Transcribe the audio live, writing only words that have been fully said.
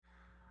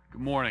Good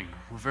morning.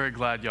 We're very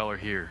glad y'all are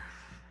here.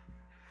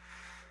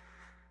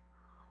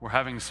 We're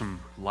having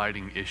some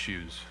lighting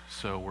issues,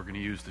 so we're going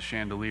to use the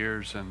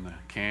chandeliers and the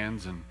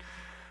cans, and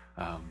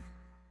I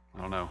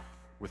don't know,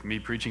 with me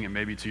preaching, it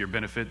may be to your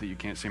benefit that you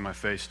can't see my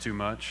face too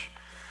much,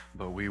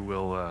 but we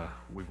will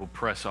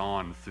press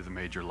on through the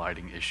major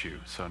lighting issue,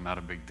 so not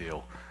a big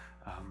deal.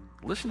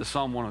 Listen to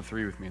Psalm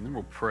 103 with me, and then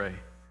we'll pray.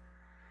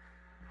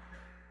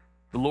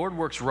 The Lord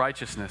works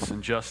righteousness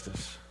and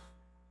justice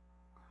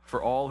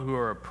for all who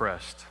are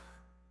oppressed.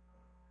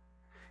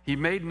 He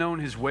made known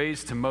his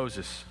ways to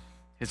Moses,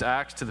 his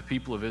acts to the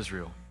people of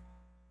Israel.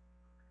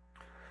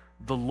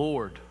 The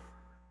Lord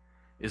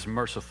is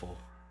merciful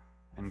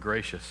and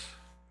gracious,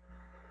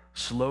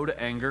 slow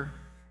to anger,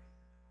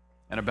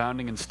 and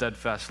abounding in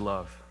steadfast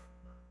love.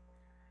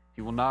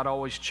 He will not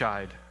always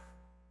chide,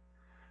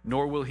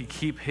 nor will he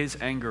keep his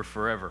anger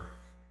forever.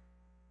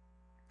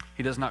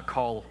 He does not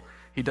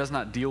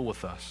deal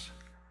with us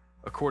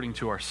according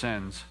to our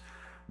sins,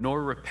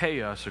 nor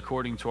repay us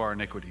according to our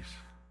iniquities.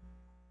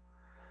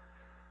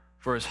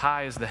 For as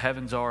high as the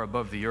heavens are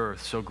above the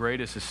earth, so great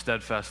is his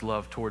steadfast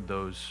love toward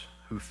those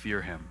who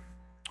fear him.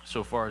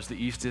 So far as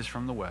the east is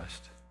from the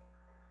west,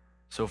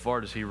 so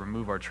far does he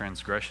remove our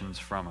transgressions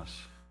from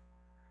us.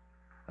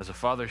 As a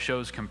father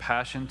shows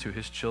compassion to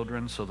his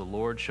children, so the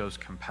Lord shows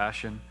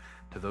compassion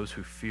to those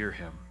who fear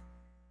him.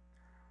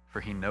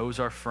 For he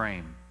knows our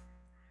frame,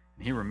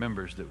 and he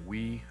remembers that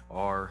we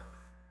are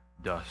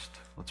dust.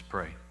 Let's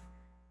pray.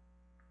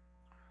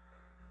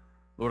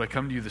 Lord, I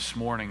come to you this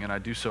morning, and I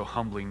do so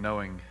humbly,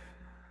 knowing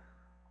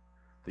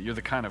that you're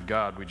the kind of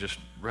God we just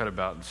read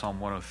about in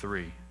Psalm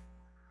 103.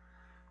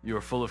 You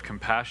are full of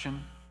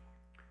compassion.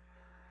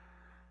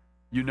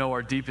 You know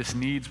our deepest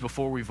needs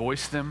before we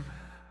voice them.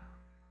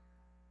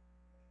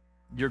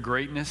 Your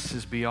greatness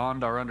is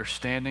beyond our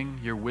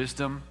understanding. Your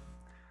wisdom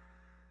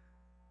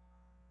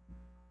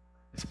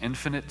is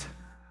infinite.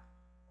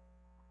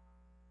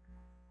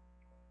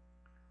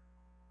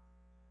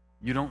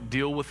 You don't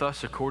deal with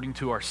us according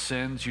to our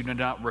sins. You do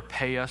not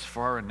repay us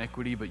for our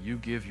iniquity, but you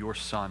give your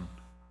Son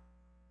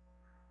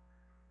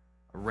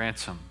a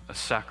ransom, a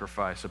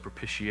sacrifice, a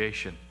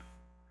propitiation,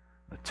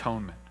 an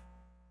atonement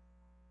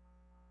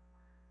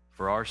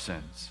for our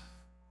sins.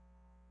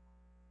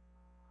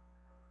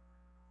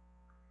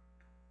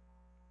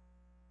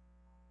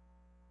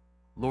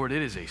 Lord,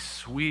 it is a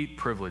sweet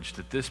privilege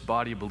that this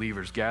body of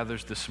believers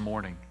gathers this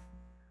morning,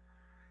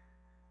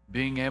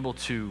 being able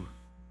to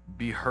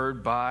be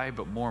heard by,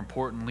 but more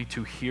importantly,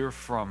 to hear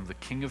from the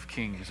King of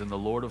Kings and the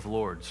Lord of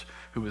Lords,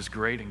 who is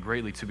great and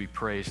greatly to be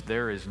praised.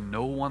 There is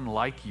no one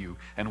like you,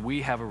 and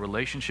we have a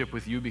relationship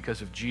with you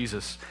because of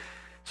Jesus.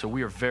 So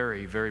we are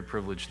very, very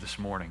privileged this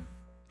morning.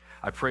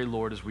 I pray,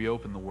 Lord, as we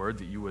open the word,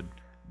 that you would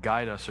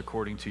guide us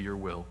according to your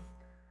will.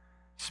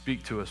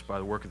 Speak to us by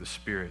the work of the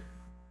Spirit.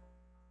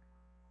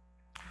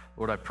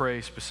 Lord, I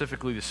pray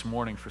specifically this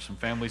morning for some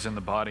families in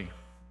the body.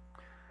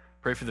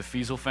 Pray for the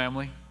Fiesel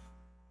family.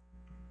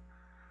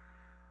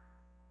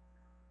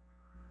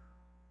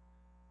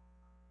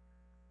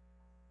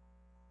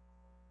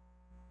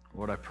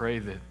 Lord, I pray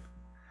that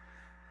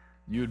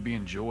you would be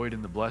enjoyed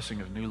in the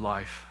blessing of new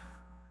life.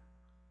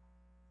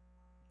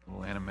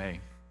 Little Anna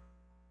Mae.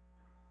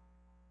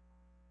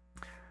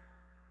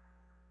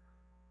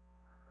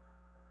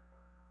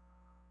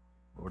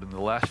 Lord, in the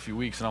last few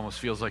weeks, it almost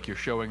feels like you're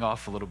showing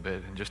off a little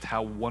bit and just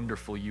how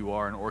wonderful you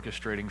are in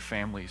orchestrating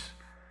families.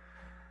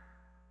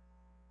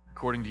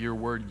 According to your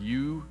word,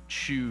 you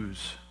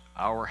choose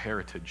our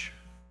heritage.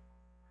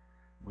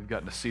 We've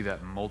gotten to see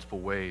that in multiple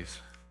ways.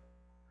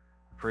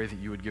 Pray that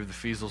you would give the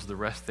Fiesels the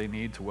rest they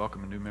need to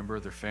welcome a new member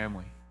of their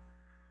family.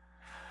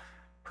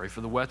 Pray for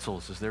the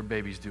Wetzels as their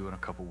baby's due in a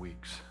couple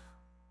weeks.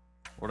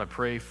 Lord, I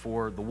pray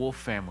for the Wolf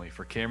family,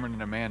 for Cameron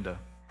and Amanda.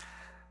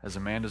 As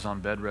Amanda's on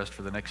bed rest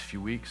for the next few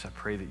weeks, I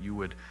pray that you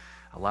would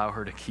allow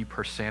her to keep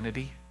her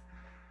sanity.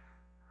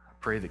 I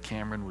pray that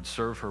Cameron would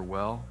serve her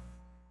well.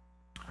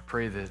 I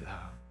pray that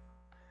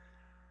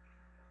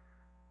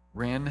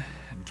Ren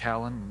and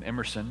Callan and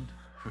Emerson,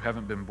 who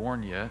haven't been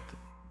born yet,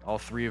 all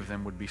three of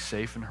them would be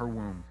safe in her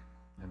womb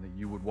and that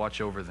you would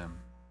watch over them.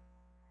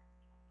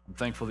 I'm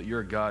thankful that you're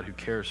a God who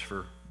cares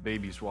for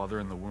babies while they're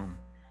in the womb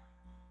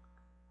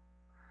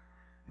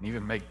and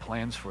even make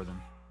plans for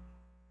them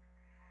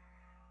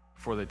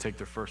before they take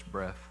their first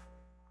breath.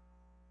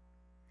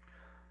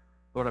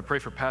 Lord, I pray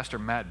for Pastor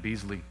Matt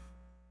Beasley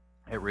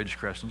at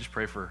Ridgecrest, and just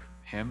pray for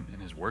him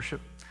and his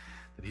worship,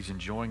 that he's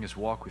enjoying his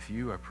walk with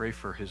you. I pray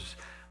for his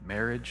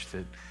marriage,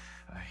 that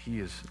he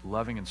is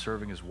loving and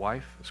serving his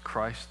wife as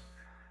Christ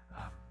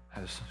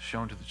has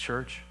shown to the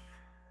church.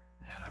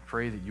 And I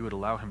pray that you would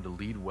allow him to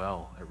lead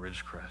well at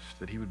Ridgecrest,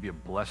 that he would be a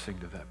blessing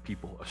to that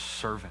people, a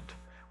servant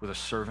with a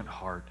servant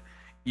heart,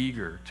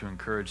 eager to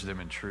encourage them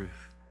in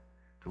truth,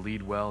 to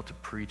lead well, to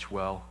preach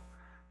well,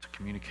 to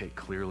communicate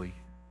clearly,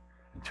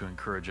 and to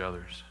encourage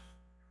others.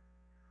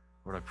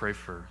 Lord, I pray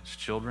for his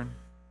children,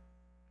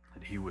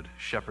 that he would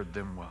shepherd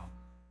them well.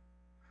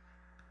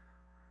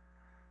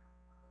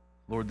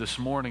 Lord, this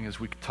morning as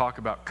we talk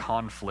about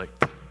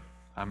conflict,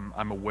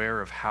 I'm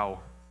aware of how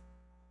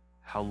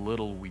how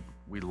little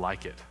we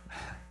like it.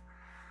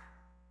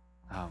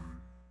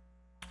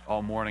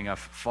 All morning I have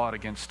fought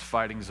against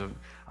feelings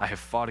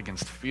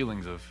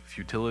of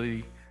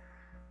futility,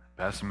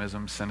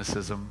 pessimism,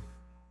 cynicism.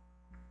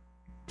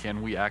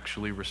 Can we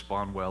actually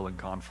respond well in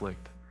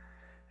conflict?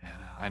 And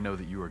I know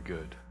that you are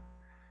good,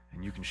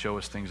 and you can show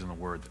us things in the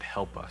Word that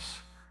help us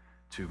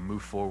to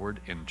move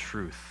forward in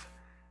truth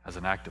as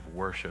an act of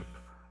worship,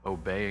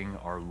 obeying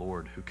our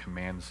Lord who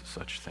commands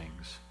such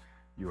things.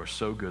 You are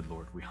so good,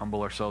 Lord. We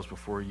humble ourselves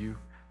before you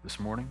this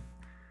morning,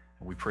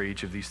 and we pray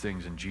each of these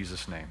things in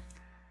Jesus' name.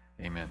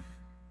 Amen.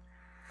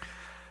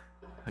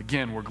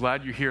 Again, we're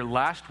glad you're here.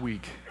 Last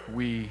week,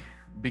 we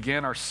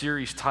began our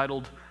series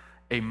titled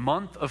A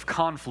Month of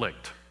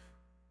Conflict.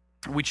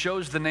 We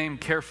chose the name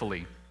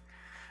carefully,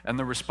 and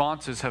the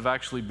responses have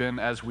actually been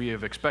as we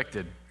have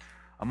expected.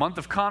 A month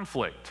of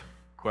conflict, ?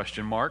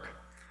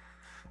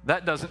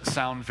 That doesn't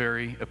sound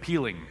very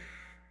appealing.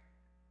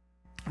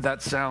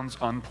 That sounds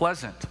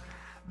unpleasant.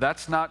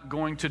 That's not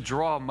going to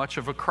draw much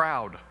of a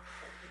crowd.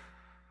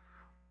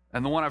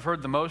 And the one I've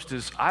heard the most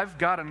is, I've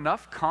got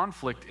enough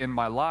conflict in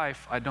my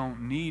life, I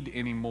don't need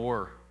any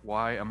more.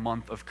 Why a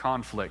month of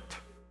conflict?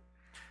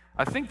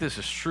 I think this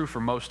is true for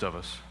most of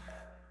us.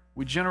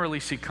 We generally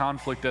see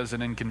conflict as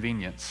an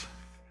inconvenience,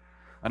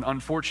 an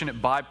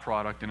unfortunate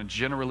byproduct, and a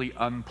generally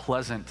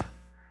unpleasant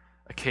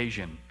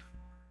occasion.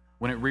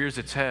 When it rears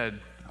its head,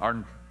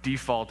 our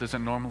default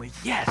isn't normally,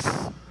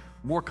 yes,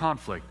 more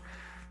conflict.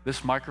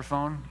 This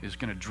microphone is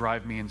going to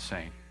drive me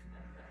insane.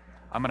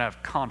 I'm going to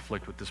have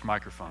conflict with this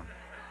microphone.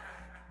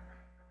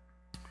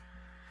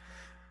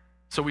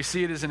 So we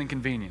see it as an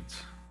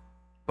inconvenience.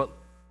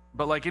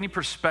 But like any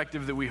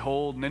perspective that we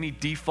hold and any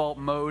default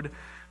mode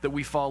that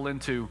we fall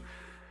into,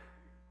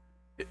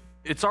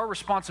 it's our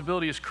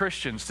responsibility as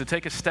Christians to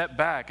take a step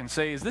back and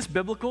say, is this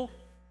biblical?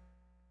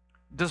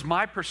 Does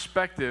my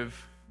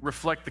perspective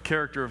reflect the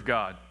character of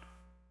God?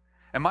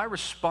 Am I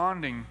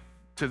responding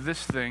to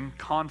this thing,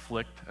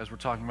 conflict, as we're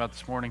talking about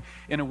this morning,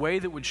 in a way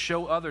that would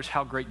show others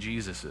how great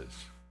Jesus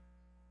is?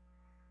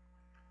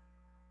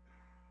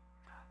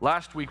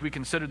 Last week, we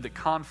considered that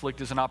conflict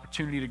is an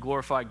opportunity to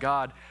glorify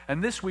God.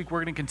 And this week,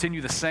 we're going to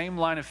continue the same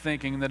line of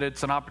thinking, that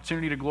it's an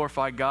opportunity to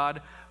glorify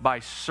God by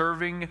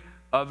serving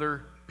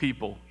other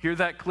people. Hear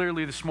that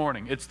clearly this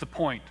morning. It's the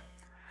point.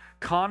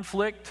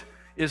 Conflict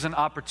is an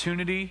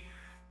opportunity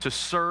to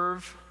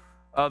serve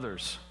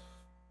others.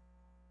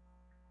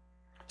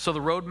 So the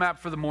roadmap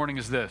for the morning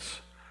is this.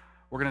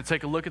 We're going to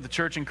take a look at the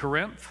church in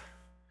Corinth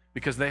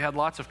because they had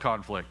lots of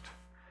conflict.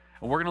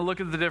 And we're going to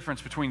look at the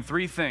difference between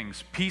three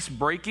things: peace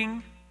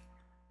breaking,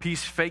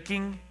 peace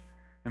faking,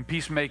 and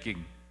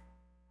peacemaking.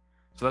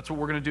 So that's what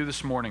we're going to do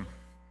this morning.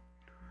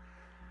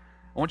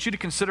 I want you to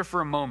consider for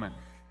a moment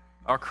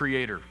our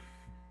Creator.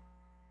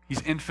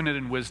 He's infinite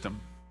in wisdom.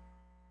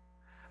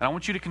 And I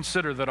want you to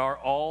consider that our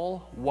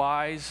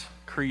all-wise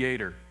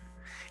Creator,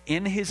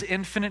 in His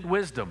infinite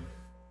wisdom,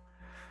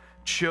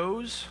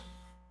 chose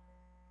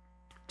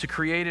to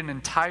create an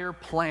entire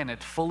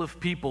planet full of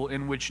people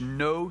in which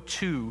no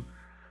two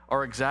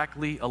are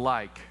exactly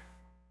alike.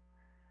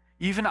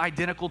 Even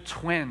identical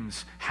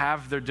twins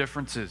have their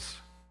differences.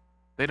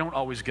 They don't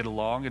always get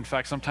along. In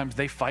fact, sometimes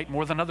they fight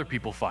more than other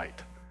people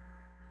fight.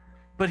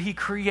 But He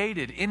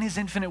created, in His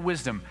infinite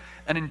wisdom,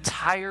 an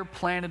entire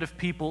planet of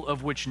people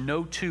of which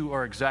no two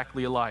are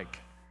exactly alike.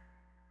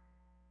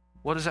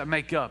 What does that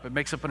make up? It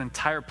makes up an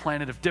entire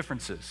planet of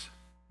differences.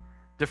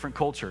 Different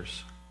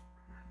cultures,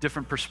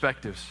 different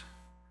perspectives,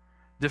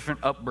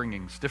 different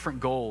upbringings, different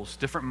goals,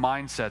 different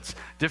mindsets,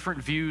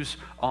 different views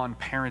on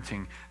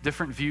parenting,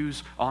 different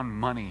views on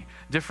money,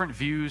 different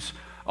views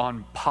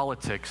on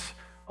politics,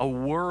 a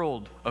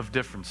world of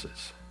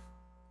differences,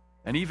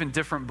 and even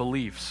different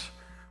beliefs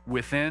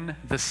within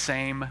the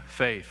same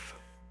faith.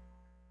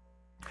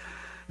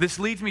 This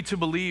leads me to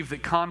believe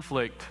that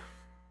conflict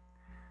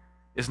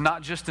is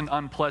not just an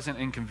unpleasant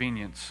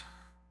inconvenience,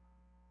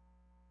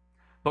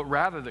 but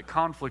rather that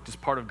conflict is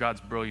part of God's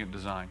brilliant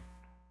design.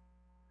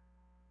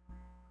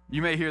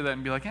 You may hear that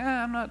and be like,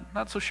 I'm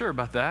not so sure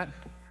about that.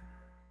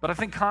 But I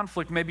think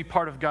conflict may be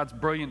part of God's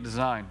brilliant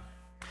design.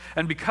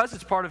 And because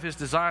it's part of His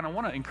design, I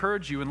want to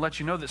encourage you and let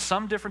you know that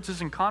some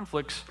differences and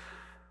conflicts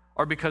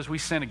are because we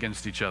sin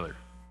against each other.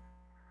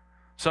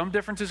 Some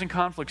differences and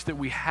conflicts that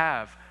we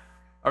have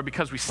are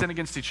because we sin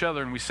against each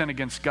other and we sin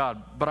against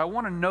God. But I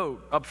want to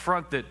note up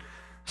front that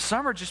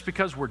some are just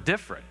because we're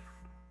different.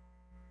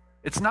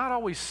 It's not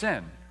always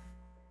sin.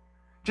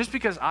 Just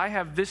because I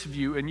have this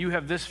view and you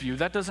have this view,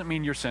 that doesn't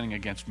mean you're sinning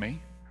against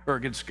me or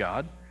against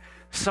God.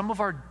 Some of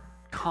our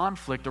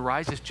conflict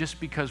arises just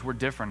because we're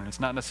different, and it's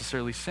not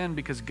necessarily sin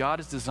because God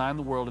has designed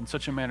the world in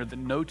such a manner that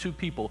no two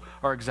people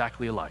are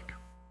exactly alike.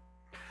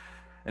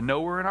 And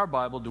nowhere in our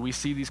Bible do we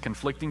see these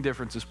conflicting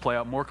differences play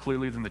out more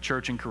clearly than the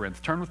church in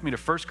Corinth. Turn with me to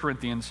 1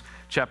 Corinthians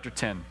chapter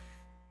 10.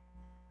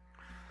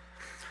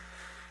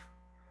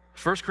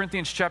 1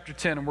 Corinthians chapter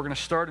 10, and we're going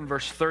to start in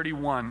verse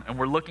 31, and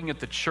we're looking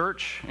at the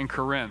church in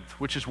Corinth,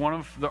 which is one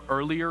of the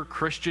earlier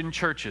Christian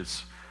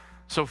churches.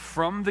 So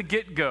from the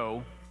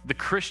get-go, the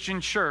Christian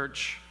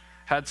church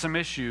had some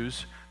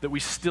issues that we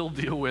still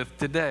deal with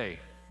today.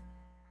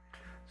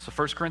 So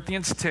 1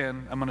 Corinthians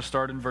 10, I'm going to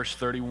start in verse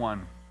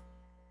 31.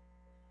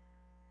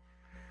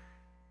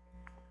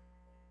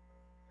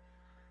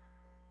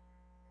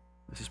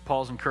 This is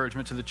Paul's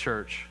encouragement to the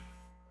church.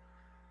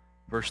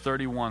 Verse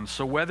 31,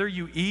 so whether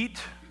you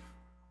eat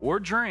or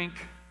drink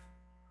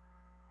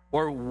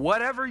or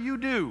whatever you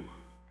do,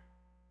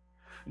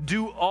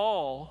 do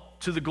all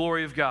to the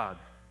glory of God.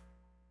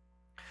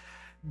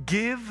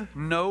 Give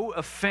no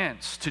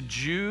offense to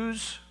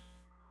Jews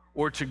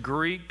or to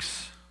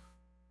Greeks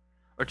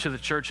or to the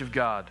church of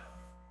God,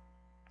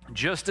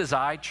 just as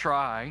I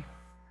try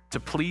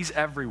to please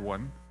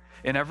everyone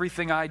in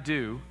everything I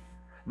do,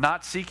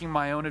 not seeking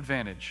my own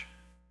advantage,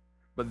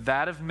 but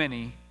that of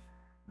many,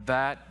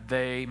 that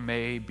they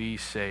may be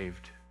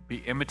saved. Be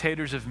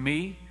imitators of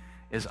me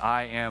as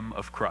I am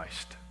of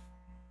Christ.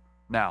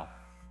 Now,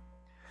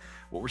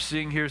 what we're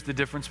seeing here is the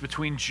difference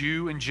between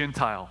Jew and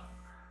Gentile.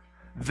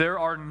 There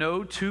are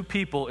no two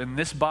people in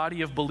this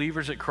body of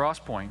believers at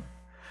Crosspoint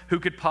who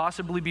could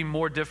possibly be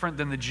more different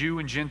than the Jew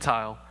and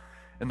Gentile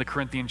in the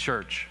Corinthian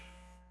church.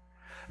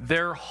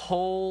 Their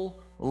whole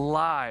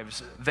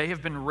lives, they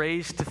have been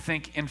raised to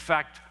think, in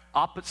fact,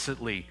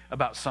 oppositely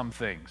about some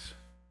things.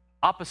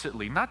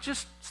 Oppositely, not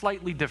just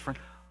slightly different,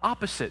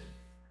 opposite.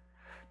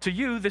 To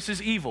you, this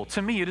is evil.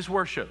 To me, it is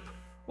worship.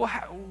 Well,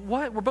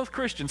 what? We're both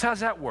Christians. How does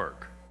that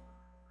work?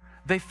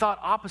 They thought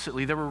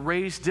oppositely. They were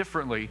raised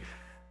differently.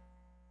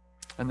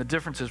 And the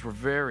differences were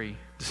very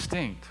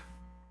distinct.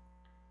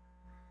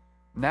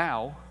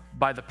 Now,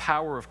 by the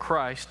power of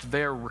Christ,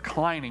 they are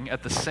reclining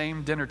at the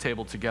same dinner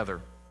table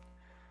together.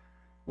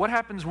 What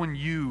happens when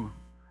you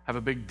have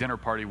a big dinner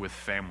party with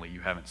family you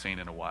haven't seen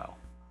in a while?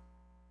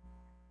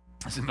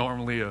 Is it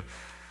normally an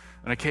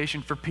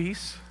occasion for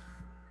peace?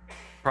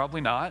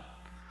 Probably not.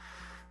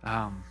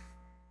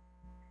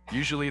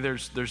 Usually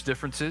there's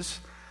differences.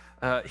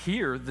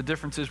 Here, the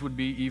differences would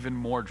be even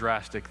more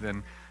drastic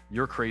than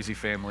your crazy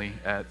family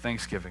at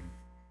Thanksgiving.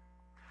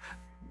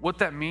 What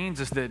that means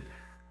is that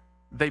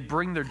they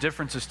bring their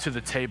differences to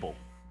the table.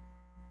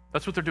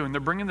 That's what they're doing. They're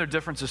bringing their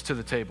differences to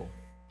the table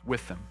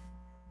with them.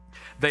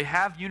 They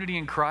have unity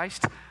in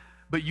Christ,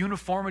 but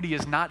uniformity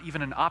is not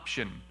even an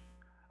option.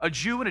 A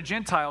Jew and a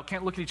Gentile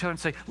can't look at each other and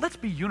say, let's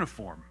be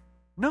uniform.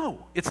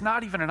 No, it's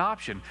not even an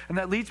option. And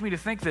that leads me to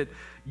think that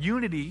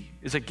unity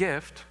is a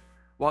gift,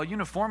 while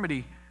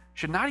uniformity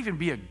should not even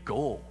be a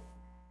goal.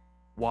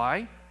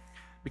 Why?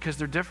 Because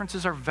their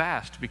differences are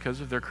vast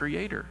because of their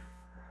Creator.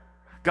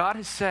 God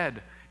has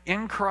said,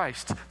 in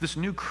Christ, this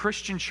new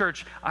Christian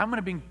church, I'm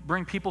going to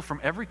bring people from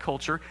every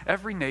culture,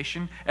 every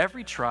nation,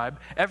 every tribe,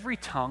 every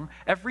tongue,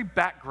 every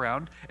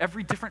background,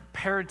 every different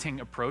parenting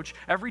approach,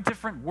 every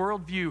different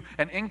worldview,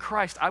 and in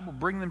Christ, I will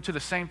bring them to the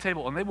same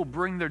table, and they will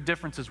bring their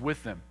differences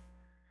with them.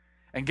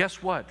 And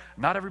guess what?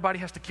 Not everybody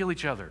has to kill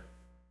each other.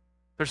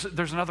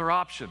 There's another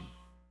option.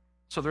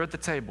 So they're at the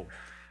table,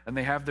 and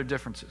they have their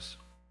differences.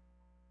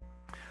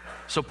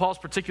 So Paul's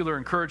particular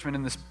encouragement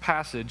in this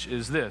passage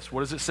is this.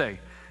 What does it say?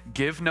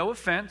 Give no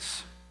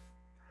offense.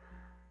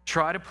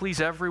 Try to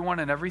please everyone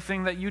in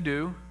everything that you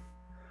do.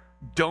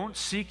 Don't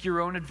seek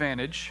your own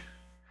advantage,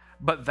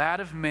 but that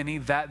of many,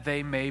 that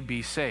they may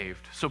be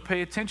saved. So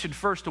pay attention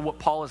first to what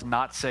Paul is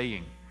not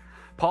saying.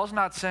 Paul's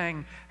not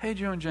saying, hey,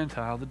 Jew and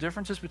Gentile, the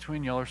differences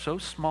between y'all are so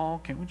small,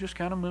 can't we just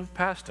kind of move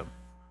past them?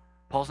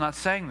 Paul's not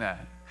saying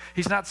that.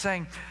 He's not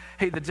saying,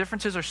 hey, the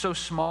differences are so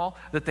small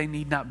that they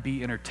need not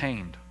be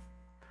entertained.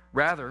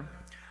 Rather,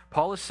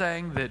 Paul is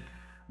saying that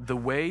the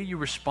way you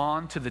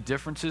respond to the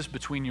differences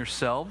between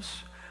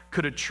yourselves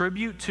could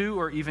attribute to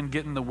or even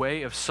get in the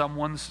way of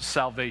someone's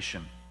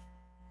salvation.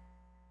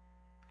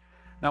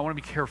 Now, I want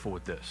to be careful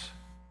with this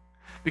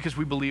because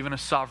we believe in a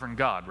sovereign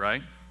God,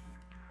 right?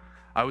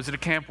 I was at a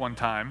camp one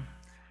time,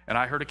 and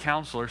I heard a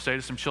counselor say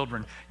to some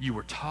children, you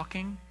were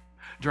talking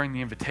during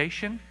the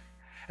invitation,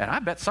 and I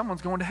bet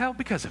someone's going to hell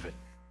because of it.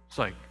 It's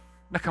like,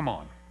 now come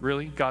on,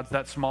 really? God's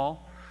that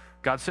small?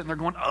 God's sitting there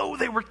going, oh,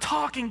 they were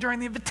talking during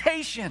the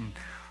invitation.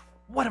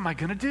 What am I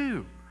going to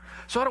do?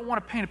 So I don't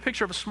want to paint a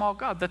picture of a small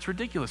God. That's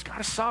ridiculous.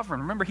 God is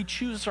sovereign. Remember, he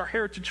chooses our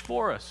heritage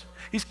for us.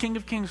 He's King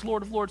of kings,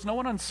 Lord of lords. No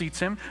one unseats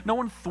him. No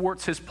one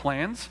thwarts his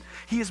plans.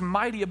 He is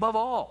mighty above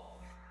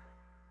all.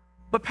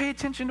 But pay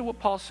attention to what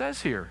Paul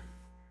says here.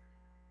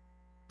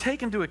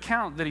 Take into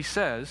account that he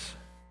says,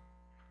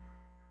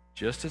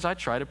 just as I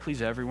try to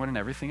please everyone in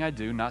everything I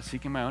do, not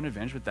seeking my own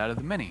advantage, but that of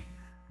the many,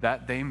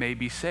 that they may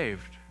be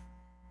saved.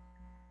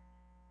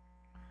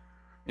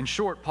 In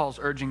short, Paul's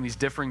urging these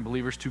differing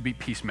believers to be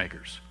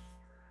peacemakers.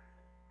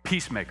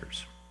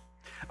 Peacemakers.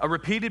 A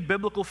repeated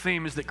biblical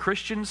theme is that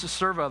Christians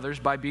serve others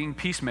by being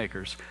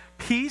peacemakers.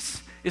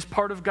 Peace is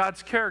part of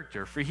God's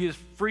character, for he is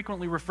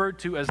frequently referred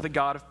to as the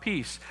God of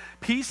peace.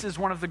 Peace is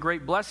one of the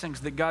great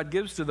blessings that God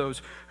gives to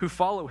those who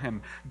follow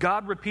him.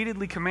 God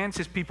repeatedly commands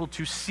his people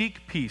to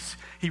seek peace.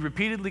 He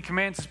repeatedly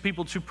commands his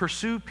people to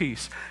pursue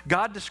peace.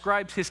 God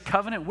describes his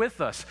covenant with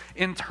us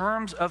in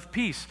terms of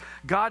peace.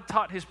 God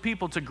taught his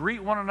people to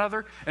greet one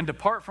another and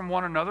depart from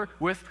one another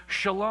with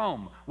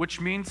shalom, which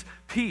means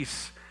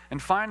peace.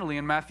 And finally,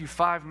 in Matthew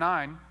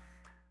 5:9,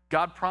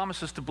 God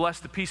promises to bless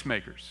the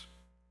peacemakers.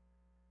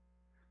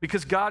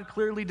 Because God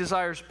clearly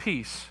desires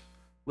peace.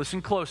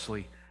 Listen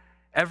closely.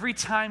 Every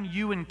time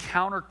you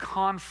encounter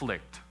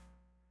conflict,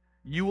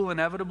 you will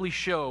inevitably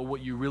show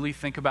what you really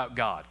think about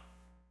God.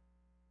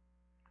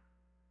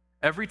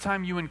 Every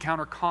time you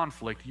encounter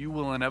conflict, you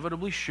will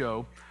inevitably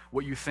show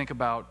what you think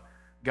about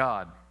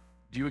God.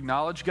 Do you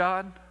acknowledge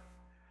God?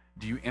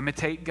 Do you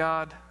imitate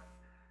God?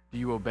 Do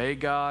you obey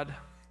God?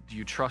 Do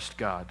you trust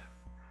God?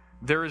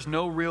 There is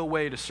no real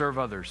way to serve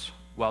others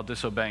while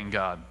disobeying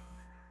God.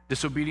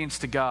 Disobedience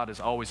to God is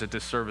always a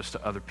disservice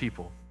to other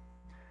people.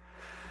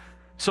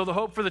 So the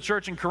hope for the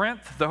church in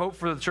Corinth, the hope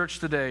for the church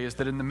today is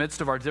that in the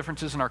midst of our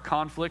differences and our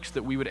conflicts,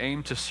 that we would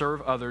aim to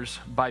serve others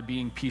by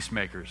being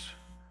peacemakers.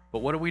 But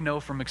what do we know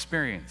from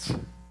experience?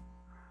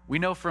 We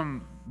know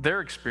from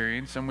their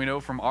experience and we know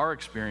from our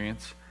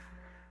experience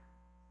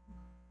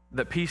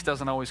that peace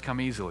doesn't always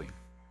come easily.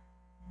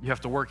 You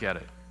have to work at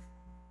it.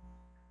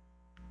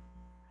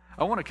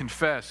 I want to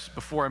confess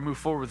before I move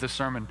forward with this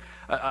sermon,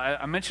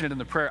 I mentioned it in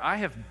the prayer, I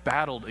have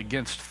battled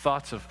against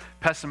thoughts of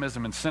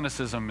pessimism and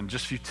cynicism and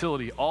just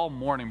futility all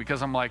morning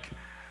because I'm like,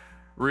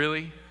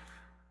 really?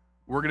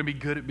 We're going to be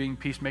good at being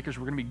peacemakers?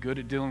 We're going to be good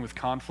at dealing with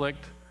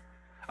conflict?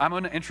 I'm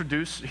going to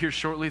introduce here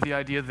shortly the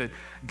idea that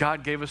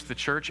God gave us the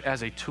church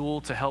as a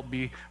tool to help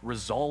be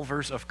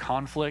resolvers of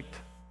conflict.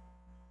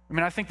 I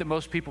mean, I think that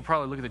most people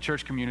probably look at the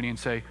church community and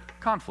say,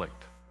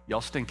 conflict, y'all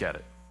stink at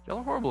it. Y'all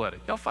are horrible at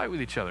it. Y'all fight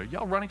with each other.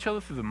 Y'all run each other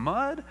through the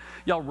mud.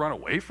 Y'all run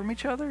away from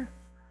each other.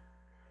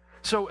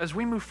 So as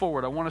we move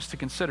forward, I want us to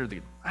consider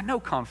I know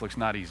conflict's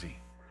not easy.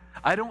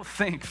 I don't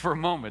think for a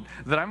moment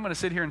that I'm going to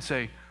sit here and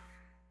say,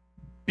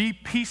 be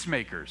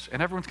peacemakers.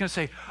 And everyone's going to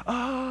say,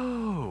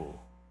 oh,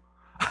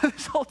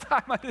 this whole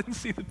time I didn't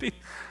see the peace.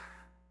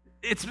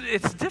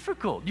 It's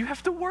difficult. You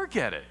have to work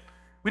at it.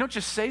 We don't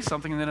just say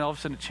something and then all of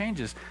a sudden it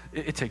changes.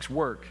 It takes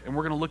work. And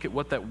we're going to look at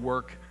what that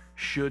work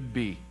should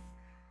be.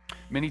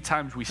 Many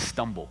times we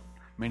stumble.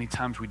 Many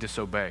times we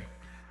disobey.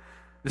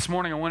 This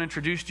morning I want to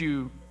introduce to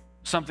you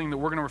something that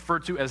we're going to refer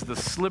to as the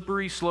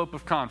slippery slope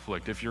of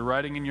conflict. If you're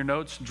writing in your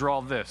notes, draw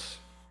this.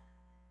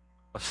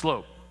 A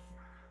slope.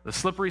 The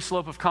slippery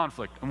slope of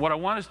conflict. And what I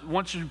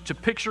want you to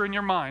picture in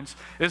your minds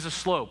is a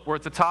slope where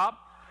at the top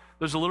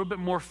there's a little bit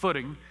more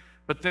footing,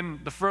 but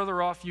then the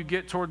further off you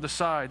get toward the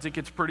sides, it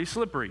gets pretty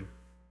slippery,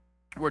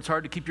 where it's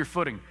hard to keep your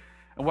footing.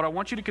 And what I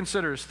want you to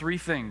consider is three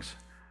things.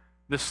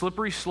 The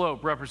slippery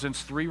slope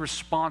represents three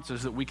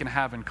responses that we can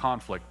have in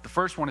conflict. The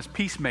first one is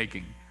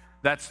peacemaking.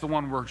 That's the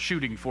one we're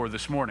shooting for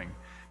this morning.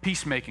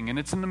 Peacemaking, and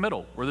it's in the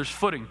middle where there's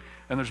footing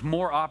and there's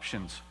more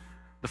options.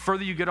 The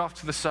further you get off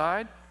to the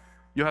side,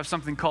 you'll have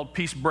something called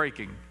peace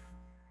breaking.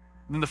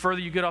 And then the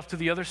further you get off to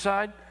the other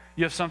side,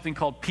 you have something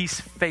called peace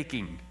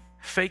faking.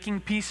 Faking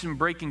peace and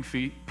breaking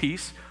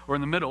peace, or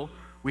in the middle,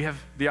 we have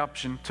the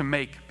option to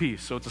make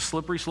peace. So it's a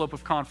slippery slope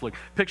of conflict.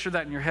 Picture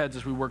that in your heads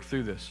as we work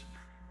through this.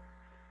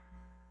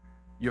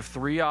 You have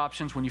three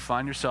options when you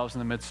find yourselves in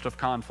the midst of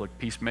conflict: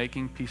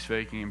 peacemaking, peace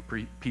faking,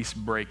 and peace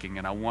breaking.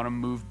 And I want to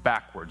move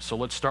backwards. So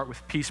let's start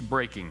with peace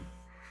breaking.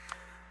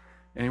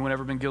 Anyone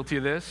ever been guilty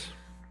of this?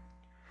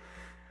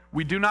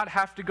 We do not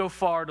have to go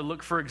far to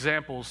look for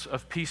examples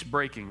of peace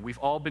breaking. We've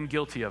all been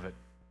guilty of it.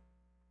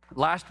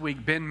 Last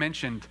week, Ben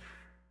mentioned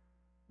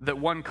that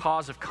one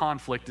cause of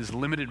conflict is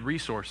limited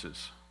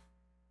resources.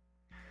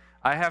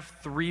 I have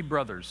 3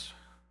 brothers.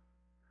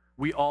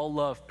 We all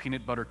love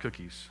peanut butter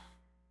cookies.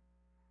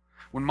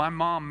 When my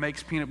mom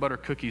makes peanut butter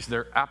cookies,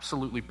 they're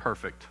absolutely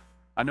perfect.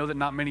 I know that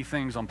not many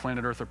things on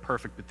planet Earth are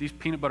perfect, but these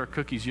peanut butter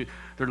cookies,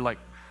 they're like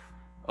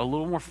a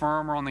little more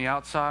firmer on the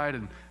outside,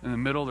 and in the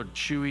middle they're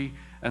chewy,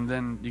 and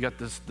then you got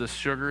this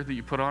sugar that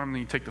you put on them, and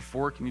then you take the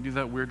fork and you do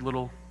that weird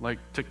little like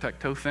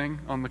tic-tac-toe thing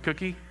on the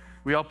cookie.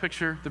 We all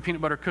picture the peanut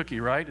butter cookie,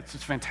 right? It's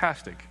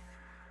fantastic.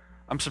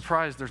 I'm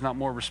surprised there's not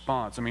more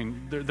response. I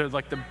mean, they're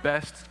like the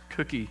best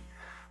cookie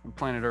on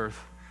planet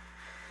Earth.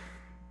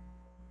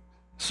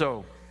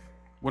 So,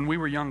 when we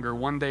were younger,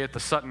 one day at the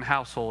Sutton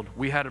household,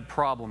 we had a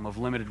problem of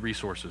limited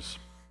resources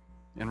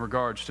in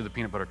regards to the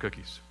peanut butter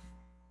cookies.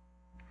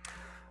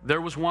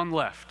 There was one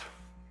left.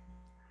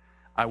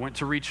 I went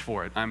to reach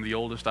for it. I'm the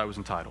oldest, I was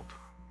entitled.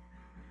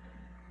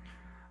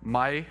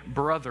 My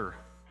brother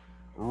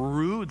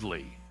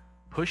rudely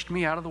pushed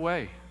me out of the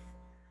way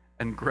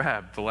and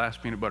grabbed the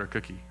last peanut butter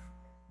cookie.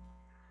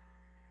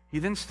 He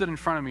then stood in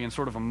front of me in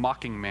sort of a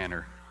mocking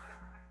manner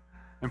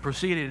and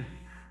proceeded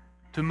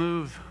to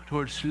move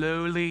towards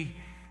slowly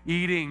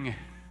eating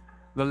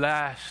the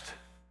last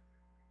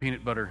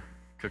peanut butter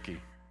cookie.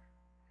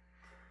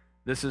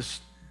 This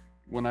is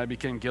when I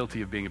became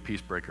guilty of being a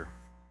peace breaker.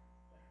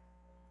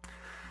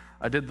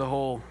 I did the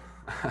whole,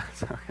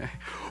 okay,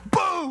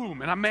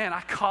 boom! And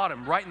I caught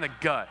him right in the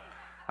gut.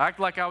 I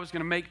acted like I was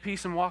going to make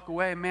peace and walk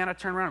away. And man, I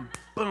turned around and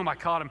boom, I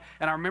caught him.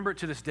 And I remember it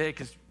to this day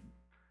because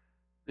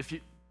if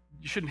you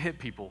shouldn't hit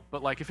people,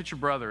 but like if it's your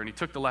brother and he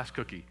took the last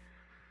cookie,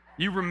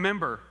 you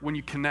remember when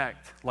you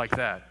connect like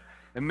that.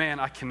 And man,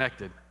 I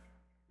connected.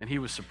 And he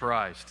was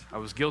surprised. I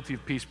was guilty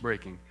of peace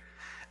breaking.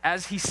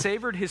 As he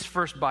savored his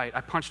first bite,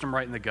 I punched him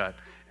right in the gut.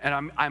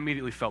 And I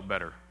immediately felt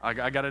better. I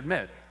got to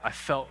admit, I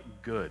felt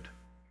good.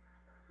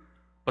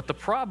 But the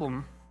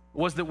problem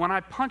was that when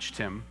I punched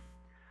him,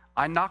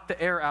 I knocked the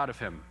air out of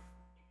him.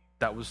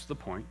 That was the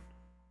point.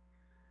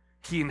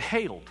 He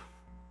inhaled.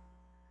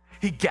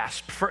 He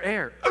gasped for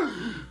air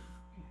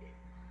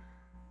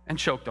and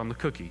choked on the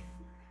cookie.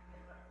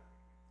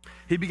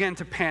 He began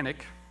to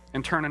panic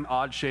and turn an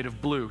odd shade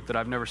of blue that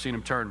I've never seen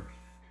him turn.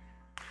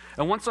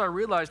 And once I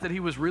realized that he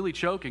was really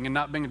choking and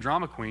not being a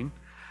drama queen,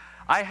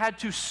 I had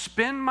to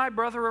spin my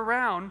brother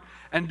around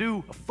and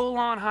do a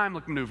full-on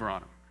Heimlich maneuver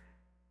on him.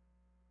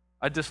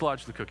 I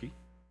dislodged the cookie,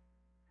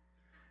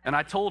 and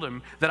I told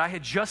him that I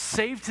had just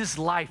saved his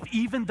life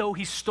even though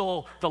he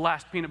stole the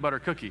last peanut butter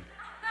cookie.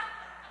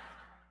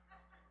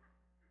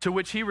 To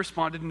which he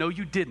responded, "No,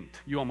 you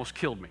didn't. You almost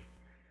killed me."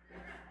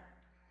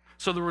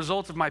 So the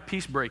result of my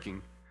peace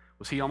breaking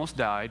was he almost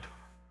died.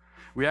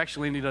 We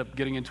actually ended up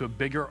getting into a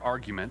bigger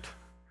argument.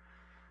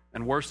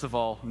 And worst of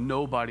all,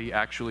 nobody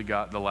actually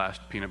got the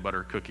last peanut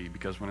butter cookie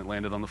because when it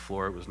landed on the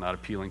floor, it was not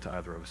appealing to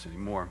either of us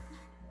anymore.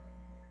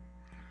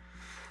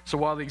 So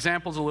while the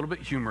example is a little bit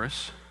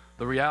humorous,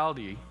 the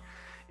reality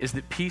is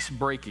that peace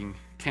breaking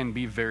can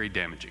be very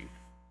damaging.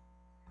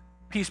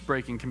 Peace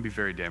breaking can be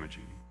very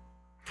damaging.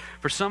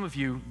 For some of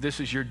you,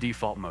 this is your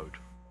default mode.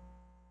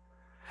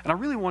 And I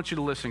really want you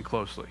to listen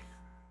closely.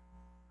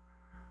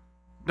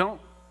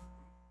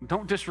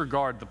 Don't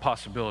disregard the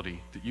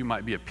possibility that you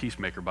might be a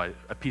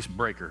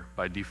peacebreaker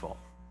by default.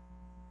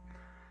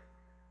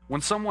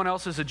 When someone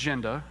else's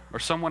agenda or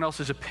someone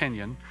else's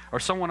opinion or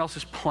someone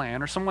else's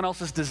plan or someone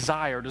else's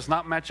desire does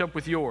not match up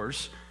with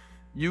yours,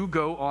 you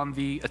go on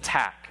the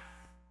attack.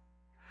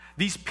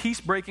 These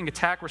peace-breaking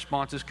attack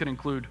responses could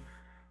include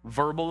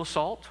verbal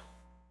assault,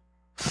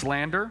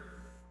 slander,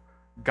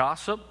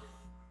 gossip,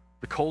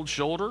 the cold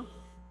shoulder,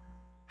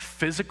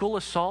 physical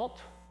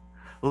assault,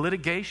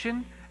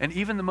 litigation, and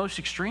even the most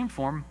extreme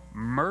form,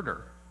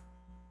 murder.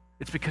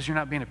 It's because you're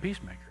not being a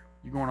peacemaker.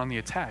 You're going on the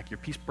attack. You're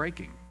peace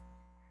breaking.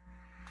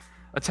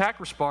 Attack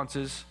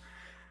responses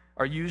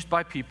are used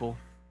by people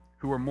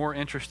who are more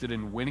interested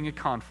in winning a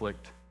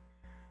conflict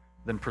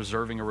than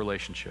preserving a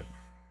relationship.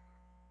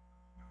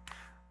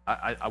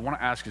 I want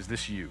to ask, is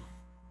this you?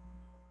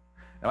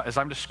 As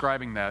I'm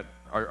describing that,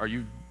 are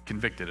you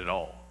convicted at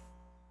all?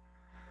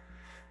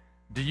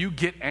 Do you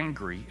get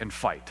angry and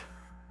fight?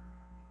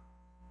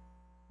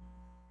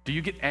 Do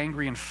you get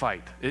angry and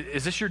fight?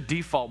 Is this your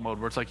default mode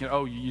where it's like,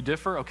 oh, you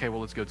differ? Okay, well,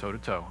 let's go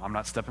toe-to-toe. I'm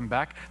not stepping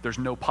back. There's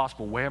no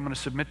possible way I'm going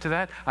to submit to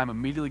that. I'm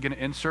immediately going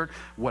to insert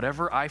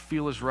whatever I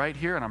feel is right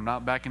here, and I'm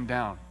not backing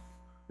down.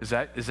 Is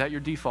that your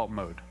default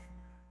mode?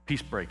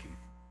 Peace breaking.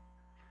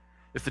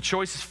 If the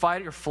choice is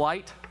fight or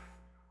flight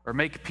or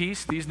make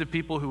peace, these are the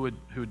people who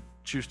would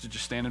choose to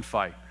just stand and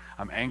fight.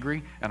 I'm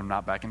angry, and I'm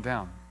not backing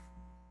down.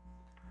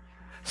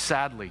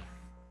 Sadly,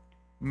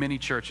 many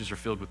churches are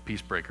filled with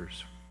peace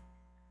breakers.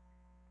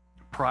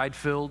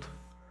 Pride-filled,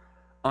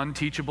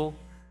 unteachable,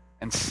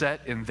 and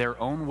set in their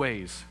own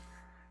ways,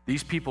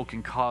 these people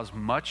can cause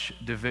much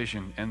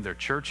division in their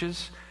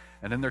churches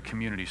and in their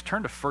communities.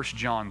 Turn to 1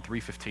 John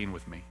 3:15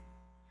 with me.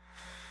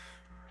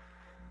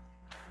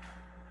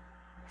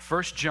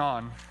 1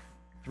 John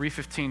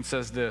 3:15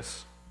 says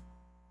this.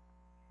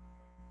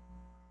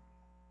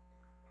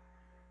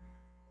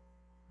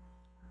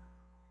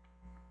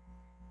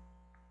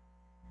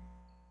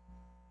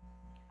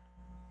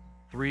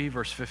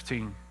 Verse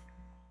 15.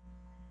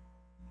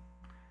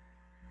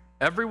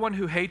 Everyone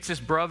who hates his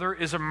brother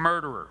is a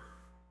murderer.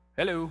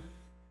 Hello.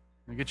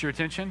 Can I get your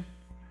attention?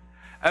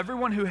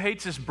 Everyone who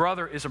hates his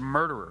brother is a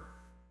murderer.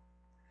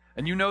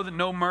 And you know that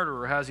no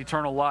murderer has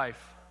eternal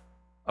life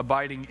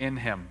abiding in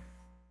him.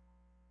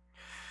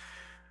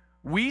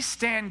 We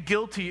stand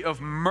guilty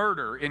of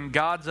murder in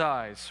God's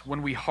eyes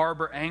when we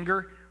harbor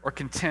anger or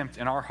contempt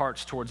in our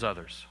hearts towards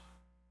others.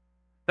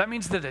 That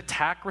means that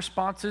attack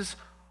responses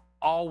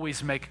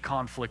always make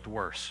conflict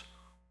worse.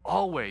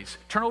 Always.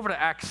 Turn over to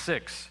Acts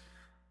 6.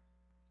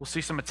 We'll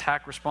see some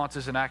attack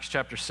responses in Acts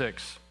chapter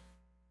 6.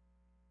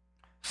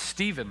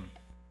 Stephen.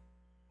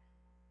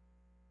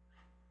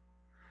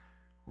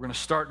 We're going to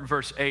start in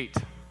verse 8.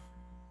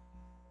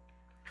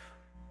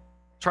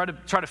 Try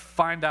to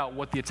find out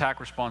what the attack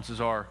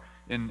responses are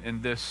in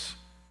this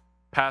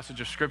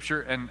passage of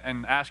Scripture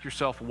and ask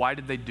yourself, why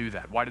did they do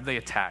that? Why did they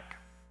attack?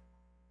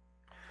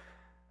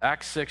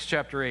 Acts 6,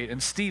 chapter 8.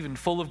 And Stephen,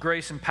 full of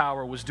grace and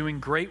power, was doing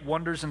great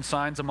wonders and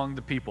signs among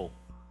the people.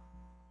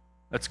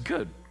 That's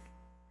good.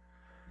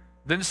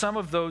 Then some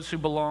of those who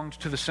belonged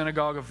to the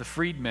synagogue of the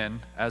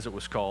freedmen, as it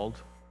was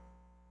called,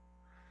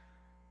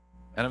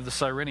 and of the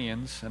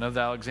Cyrenians, and of the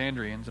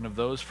Alexandrians, and of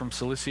those from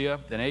Cilicia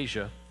and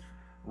Asia,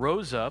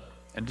 rose up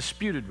and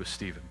disputed with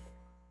Stephen.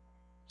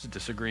 It's a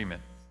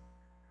disagreement.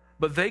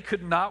 But they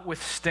could not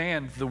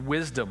withstand the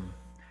wisdom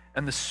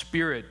and the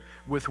spirit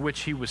with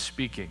which he was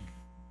speaking.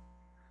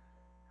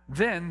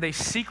 Then they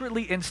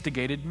secretly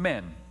instigated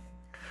men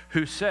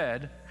who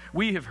said,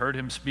 "We have heard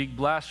him speak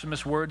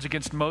blasphemous words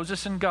against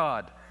Moses and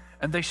God."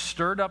 And they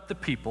stirred up the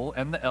people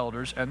and the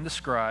elders and the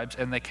scribes,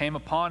 and they came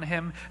upon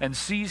him and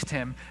seized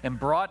him and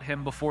brought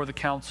him before the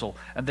council.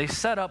 And they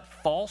set up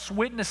false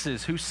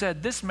witnesses who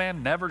said, "This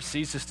man never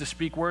ceases to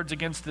speak words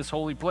against this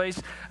holy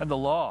place and the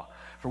law.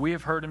 For we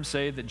have heard him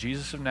say that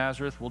Jesus of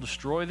Nazareth will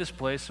destroy this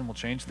place and will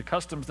change the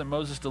customs that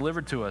Moses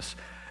delivered to us."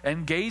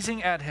 And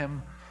gazing at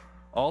him,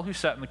 all who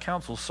sat in the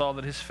council saw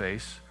that his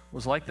face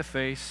was like the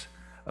face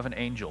of an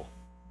angel.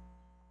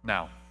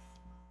 Now,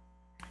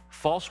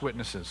 false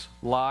witnesses,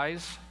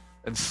 lies,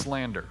 and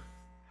slander,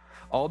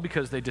 all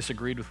because they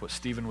disagreed with what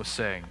Stephen was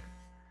saying.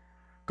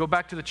 Go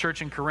back to the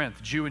church in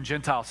Corinth, Jew and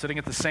Gentile sitting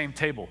at the same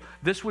table.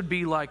 This would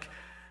be like,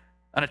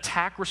 an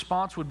attack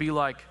response would be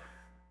like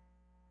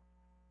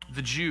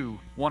the Jew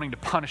wanting to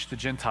punish the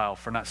Gentile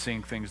for not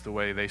seeing things the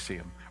way they see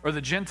them, or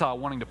the Gentile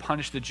wanting to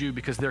punish the Jew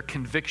because their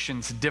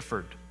convictions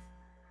differed.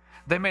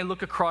 They may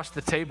look across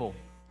the table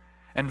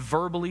and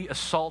verbally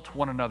assault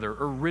one another,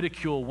 or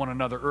ridicule one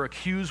another, or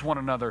accuse one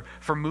another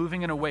for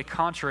moving in a way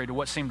contrary to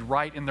what seemed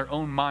right in their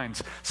own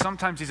minds.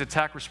 Sometimes these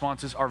attack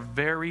responses are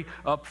very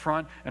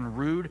upfront and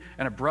rude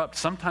and abrupt.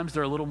 Sometimes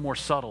they're a little more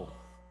subtle.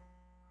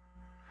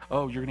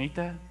 "Oh, you're going to eat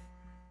that?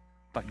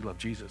 Thought you loved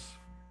Jesus.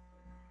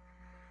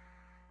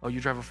 Oh, you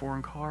drive a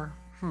foreign car?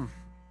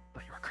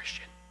 Thought you were a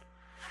Christian.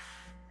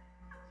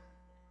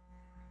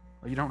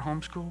 Oh, you don't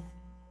homeschool?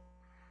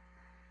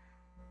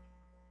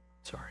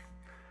 Sorry."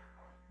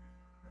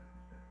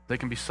 They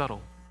can be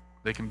subtle.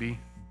 They can be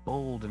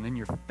bold and in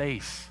your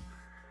face.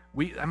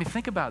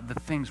 Think about the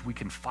things we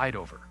can fight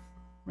over.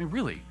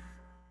 Really,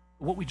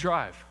 what we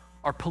drive,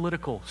 our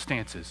political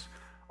stances,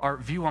 our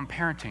view on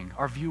parenting,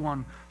 our view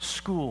on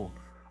school,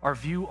 our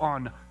view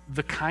on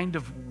the kind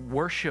of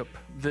worship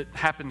that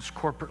happens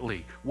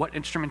corporately, what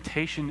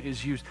instrumentation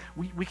is used.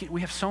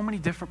 We have so many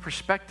different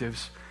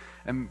perspectives,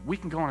 and we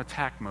can go on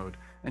attack mode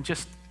and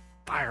just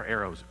fire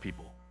arrows at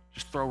people.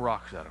 Just throw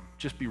rocks at them.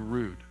 Just be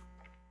rude.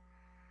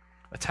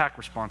 Attack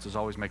responses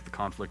always make the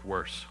conflict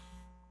worse.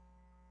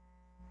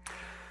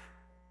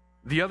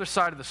 The other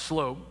side of the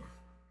slope,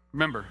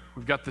 remember,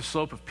 we've got the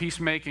slope of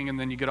peacemaking, and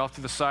then you get off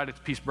to the side,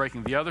 it's peace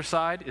breaking. The other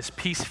side is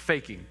peace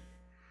faking.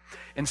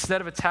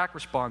 Instead of attack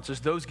responses,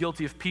 those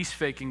guilty of peace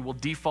faking will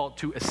default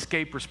to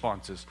escape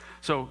responses.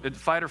 So, in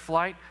fight or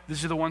flight,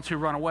 these are the ones who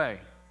run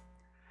away.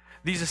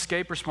 These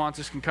escape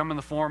responses can come in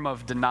the form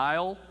of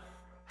denial,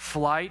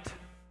 flight,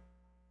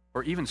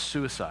 or even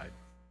suicide.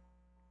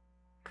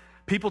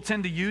 People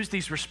tend to use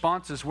these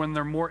responses when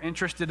they're more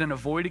interested in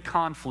avoiding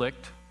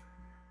conflict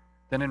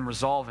than in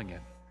resolving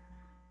it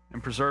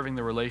and preserving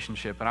the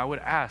relationship. And I would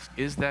ask,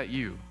 is that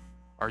you?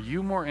 Are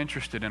you more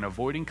interested in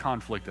avoiding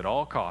conflict at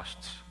all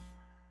costs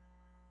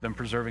than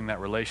preserving that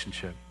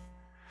relationship?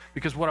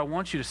 Because what I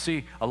want you to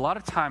see, a lot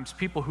of times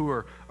people who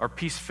are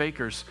peace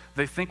fakers,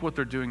 they think what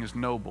they're doing is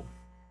noble.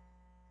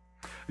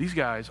 These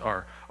guys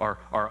are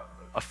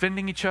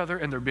offending each other,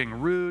 and they're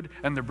being rude,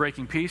 and they're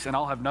breaking peace, and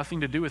I'll have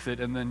nothing to do with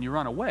it, and then you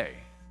run away.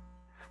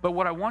 But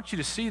what I want you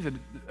to see, that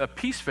a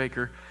peace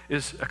faker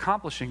is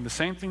accomplishing the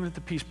same thing that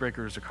the peace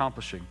breaker is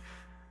accomplishing.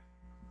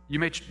 You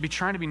may be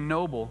trying to be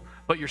noble,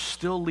 but you're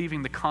still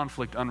leaving the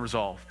conflict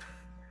unresolved.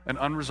 An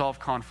unresolved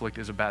conflict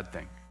is a bad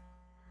thing.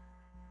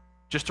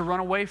 Just to run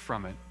away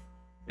from it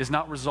is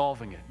not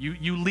resolving it.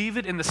 You leave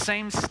it in the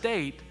same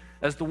state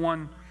as the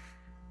one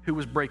who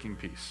was breaking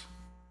peace.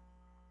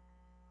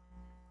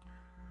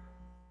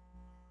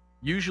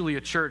 Usually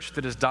a church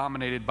that is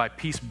dominated by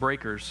peace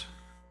breakers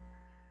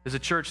is a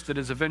church that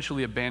is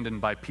eventually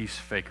abandoned by peace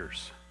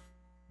fakers.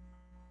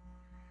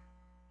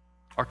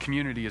 Our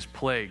community is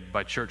plagued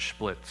by church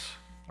splits.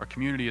 Our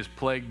community is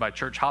plagued by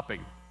church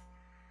hopping.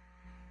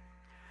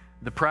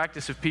 The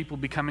practice of people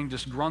becoming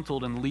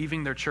disgruntled and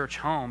leaving their church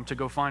home to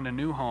go find a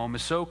new home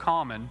is so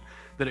common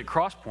that at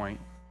Crosspoint,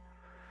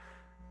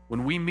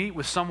 when we meet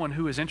with someone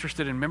who is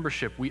interested in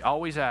membership, we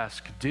always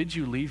ask, "Did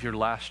you leave your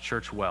last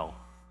church well?"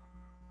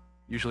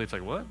 Usually it's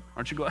like, "What?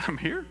 Aren't you glad I'm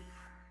here?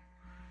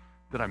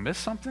 Did I miss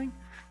something?"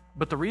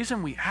 But the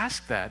reason we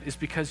ask that is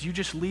because you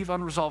just leave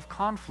unresolved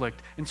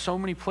conflict in so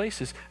many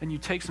places, and you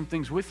take some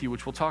things with you,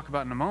 which we'll talk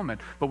about in a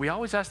moment. But we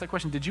always ask that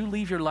question, did you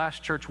leave your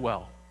last church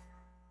well?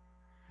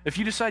 If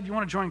you decide you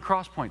want to join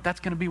Crosspoint, that's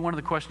going to be one of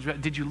the questions.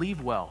 Did you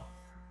leave well?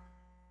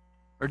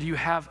 Or do you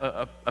have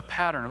a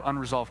pattern of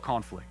unresolved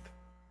conflict?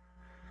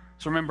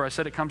 So remember, I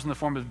said it comes in the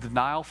form of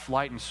denial,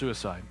 flight, and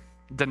suicide.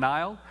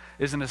 Denial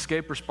is an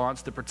escape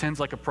response that pretends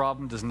like a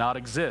problem does not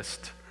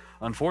exist.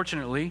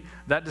 Unfortunately,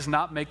 that does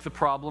not make the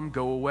problem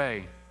go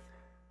away.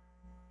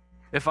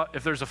 If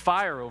there's a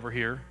fire over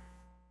here,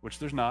 which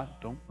there's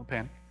not, don't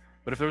panic,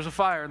 but if there's a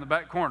fire in the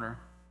back corner,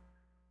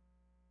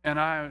 and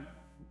I'm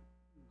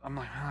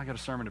like, I got a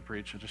sermon to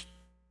preach,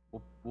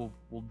 we'll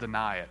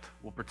deny it.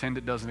 We'll pretend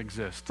it doesn't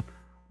exist.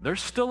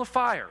 There's still a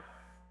fire.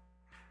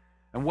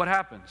 And what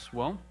happens?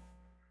 Well,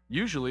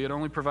 usually it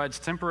only provides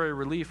temporary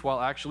relief while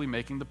actually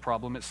making the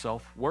problem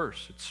itself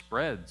worse. It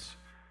spreads.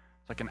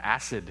 It's like an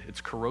acid. It's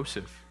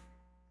corrosive.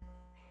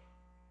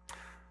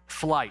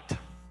 Flight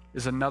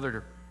is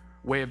another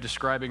way of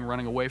describing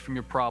running away from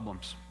your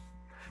problems.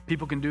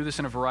 People can do this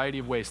in a variety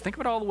of ways. Think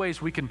about all the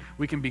ways we can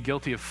be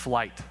guilty of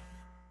flight,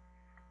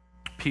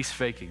 peace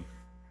faking,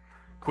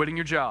 quitting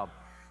your job.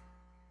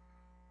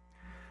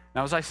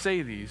 Now, as I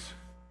say these,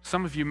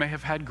 some of you may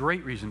have had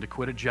great reason to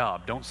quit a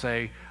job. Don't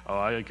say, oh,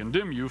 I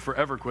condemn you for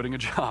ever quitting a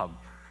job.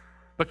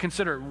 But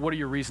consider, what are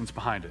your reasons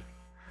behind it?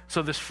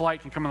 So this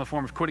flight can come in the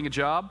form of quitting a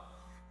job,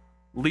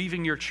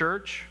 leaving your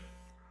church,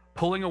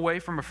 pulling away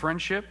from a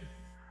friendship,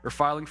 or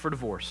filing for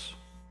divorce.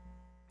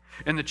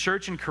 In the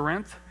church in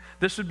Corinth,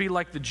 this would be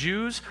like the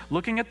Jews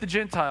looking at the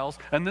Gentiles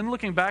and then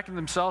looking back at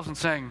themselves and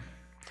saying,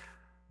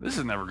 this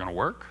is never going to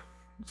work.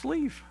 Let's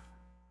leave.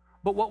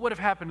 But what would have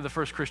happened to the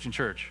first Christian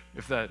church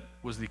if that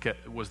was the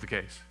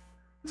case?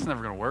 This is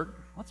never going to work.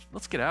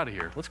 Let's get out of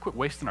here. Let's quit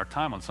wasting our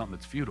time on something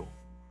that's futile.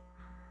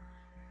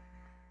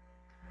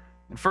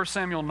 In 1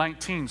 Samuel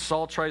 19,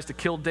 Saul tries to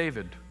kill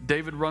David.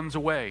 David runs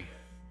away.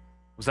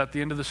 Was that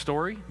the end of the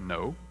story?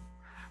 No.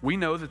 We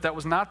know that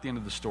was not the end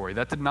of the story.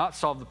 That did not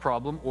solve the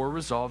problem or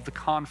resolve the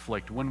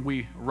conflict. When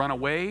we run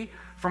away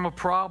from a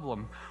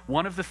problem,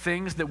 one of the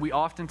things that we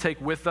often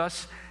take with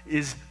us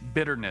is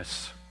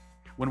bitterness.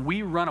 When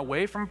we run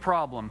away from a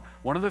problem,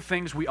 one of the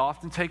things we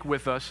often take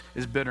with us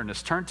is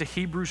bitterness. Turn to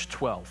Hebrews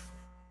 12.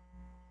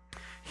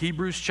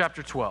 Hebrews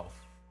chapter 12,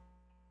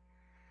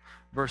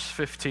 verse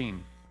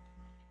 15.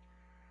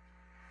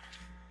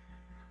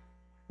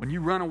 When you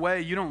run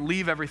away, you don't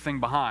leave everything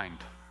behind.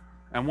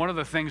 And one of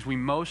the things we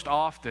most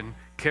often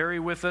carry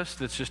with us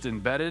that's just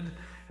embedded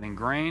and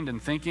ingrained in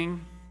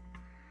thinking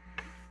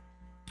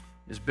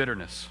is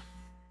bitterness.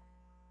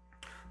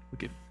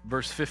 Look at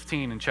verse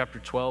 15 in chapter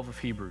 12 of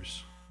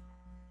Hebrews.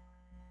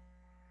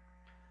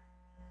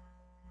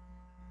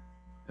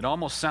 It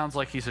almost sounds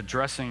like he's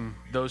addressing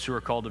those who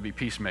are called to be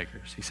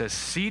peacemakers. He says,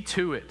 see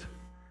to it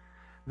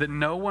that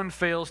no one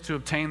fails to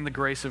obtain the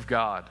grace of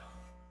God,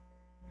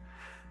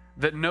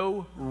 that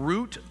no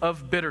root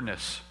of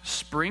bitterness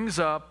springs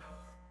up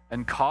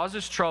and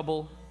causes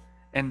trouble,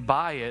 and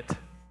by it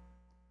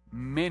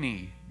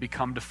many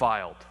become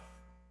defiled.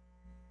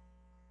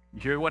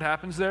 You hear what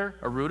happens there?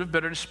 A root of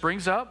bitterness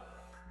springs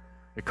up,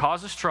 it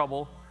causes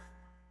trouble,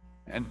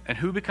 and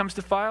who becomes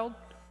defiled?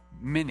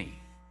 Many.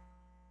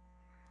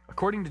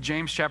 According to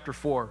James chapter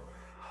 4,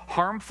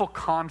 harmful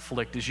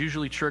conflict is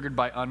usually triggered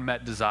by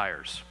unmet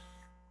desires.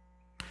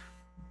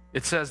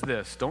 It says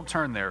this, don't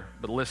turn there,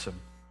 but listen.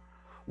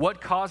 What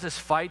causes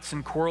fights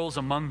and quarrels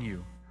among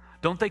you?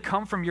 Don't they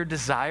come from your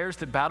desires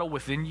that battle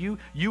within you?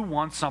 You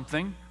want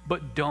something,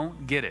 but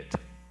don't get it.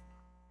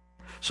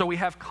 So we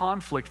have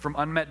conflict from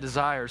unmet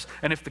desires,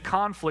 and if the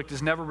conflict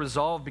is never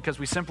resolved because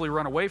we simply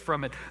run away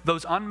from it,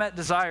 those unmet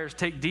desires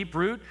take deep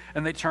root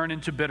and they turn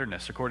into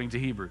bitterness, according to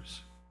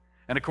Hebrews.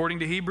 And according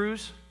to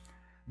Hebrews,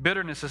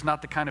 bitterness is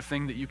not the kind of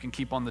thing that you can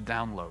keep on the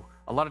down low.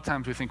 A lot of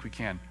times we think we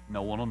can.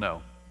 No one will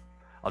know.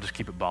 I'll just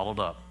keep it bottled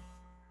up.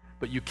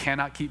 But you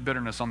cannot keep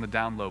bitterness on the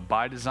down low.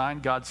 By design,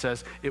 God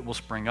says it will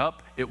spring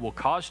up, it will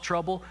cause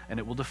trouble, and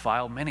it will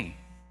defile many.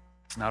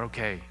 It's not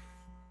okay.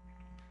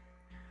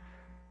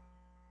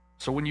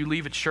 So when you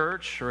leave a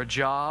church or a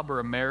job or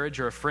a marriage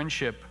or a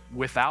friendship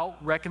without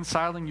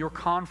reconciling your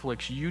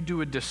conflicts, you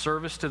do a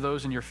disservice to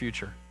those in your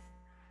future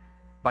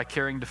by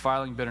carrying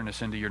defiling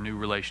bitterness into your new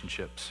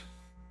relationships.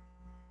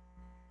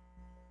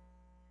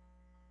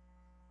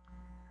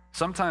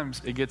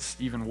 Sometimes it gets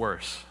even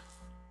worse.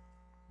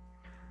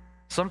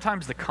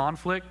 Sometimes the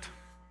conflict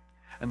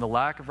and the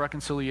lack of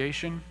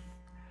reconciliation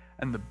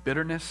and the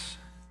bitterness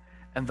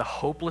and the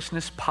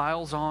hopelessness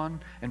piles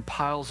on, and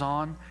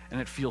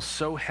it feels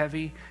so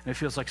heavy, and it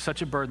feels like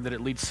such a burden that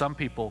it leads some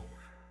people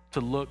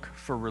to look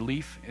for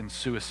relief in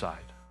suicide.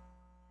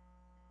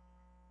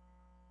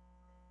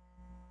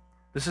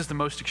 This is the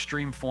most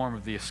extreme form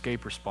of the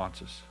escape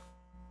responses.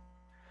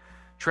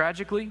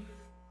 Tragically,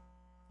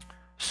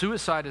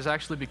 suicide has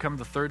actually become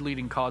the third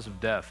leading cause of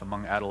death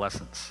among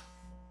adolescents.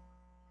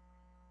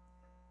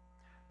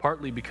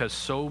 Partly because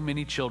so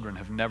many children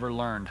have never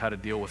learned how to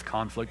deal with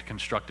conflict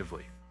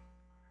constructively.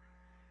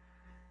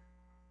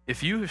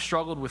 If you have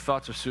struggled with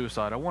thoughts of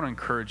suicide, I want to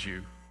encourage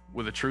you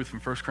with a truth from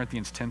 1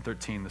 Corinthians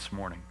 10:13 this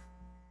morning.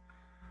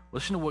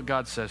 Listen to what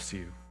God says to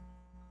you.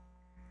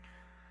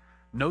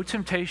 No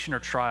temptation or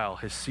trial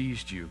has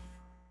seized you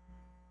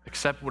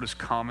except what is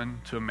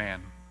common to a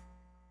man.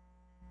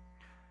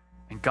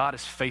 And God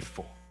is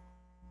faithful.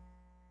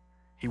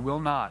 He will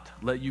not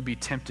let you be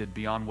tempted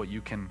beyond what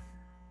you can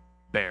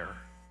bear.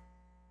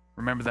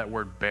 Remember that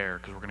word bear,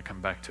 because we're going to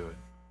come back to it.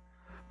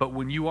 But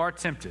when you are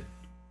tempted,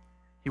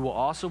 He will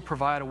also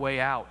provide a way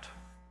out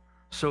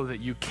so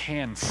that you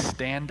can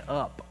stand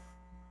up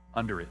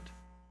under it.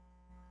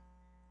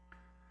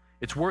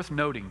 It's worth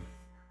noting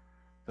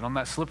that on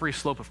that slippery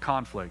slope of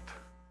conflict,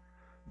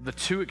 the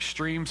two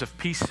extremes of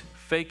peace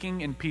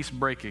faking and peace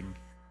breaking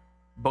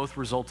both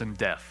result in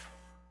death.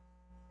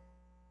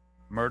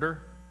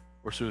 Murder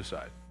or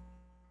suicide.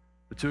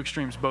 The two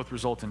extremes both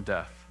result in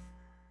death.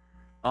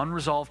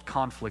 Unresolved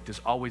conflict is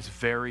always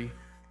very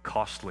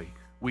costly.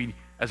 We,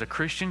 as a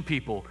Christian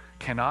people,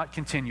 cannot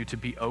continue to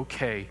be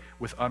okay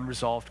with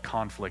unresolved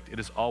conflict. It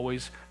is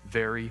always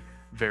very,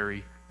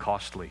 very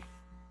costly.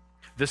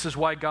 This is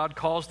why God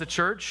calls the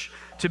church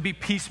to be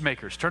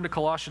peacemakers. Turn to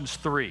Colossians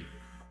 3.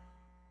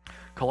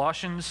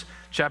 Colossians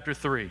chapter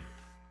 3.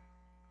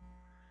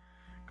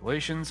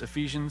 Galatians,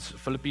 Ephesians,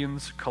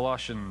 Philippians,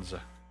 Colossians.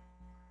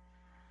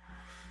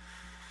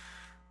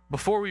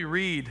 Before we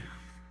read,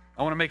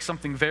 I want to make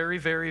something very,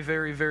 very,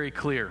 very, very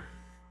clear.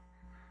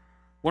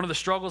 One of the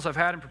struggles I've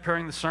had in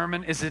preparing the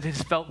sermon is it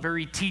has felt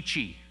very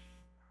teachy.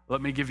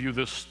 Let me give you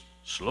this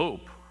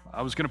slope.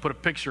 I was going to put a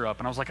picture up,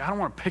 and I was like, I don't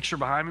want a picture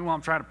behind me while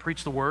I'm trying to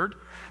preach the word.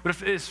 But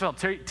if it's felt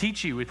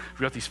teachy, we've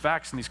got these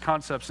facts and these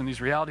concepts and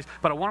these realities.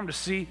 But I want us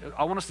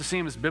to see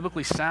them as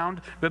biblically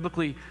sound,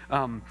 biblically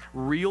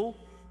real.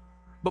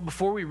 But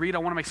before we read, I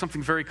want to make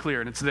something very clear,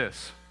 and it's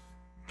this.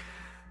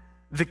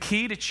 The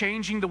key to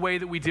changing the way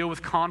that we deal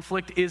with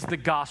conflict is the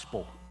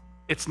gospel.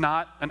 It's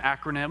not an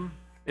acronym.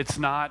 It's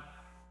not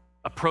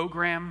a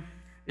program.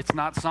 It's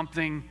not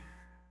something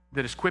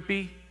that is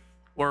quippy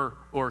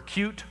or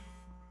cute.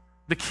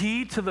 The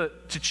key to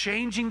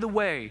changing the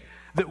way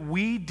that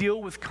we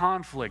deal with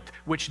conflict,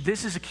 which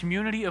this is a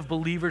community of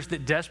believers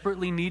that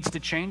desperately needs to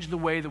change the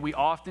way that we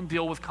often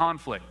deal with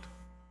conflict.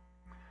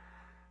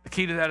 The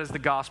key to that is the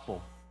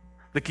gospel.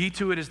 The key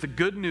to it is the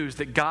good news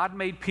that God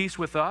made peace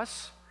with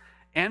us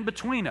and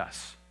between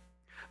us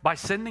by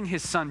sending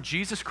his son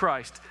Jesus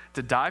Christ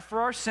to die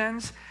for our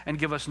sins and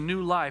give us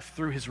new life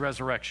through his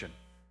resurrection.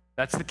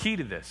 That's the key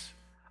to this.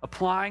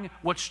 Applying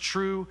what's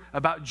true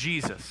about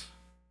Jesus.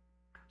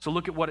 So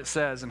look at what it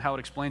says and how it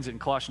explains it in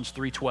Colossians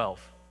 3:12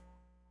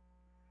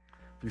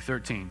 through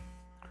 13.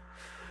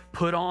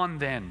 Put on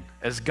then,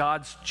 as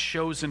God's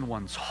chosen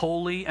ones,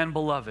 holy and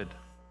beloved.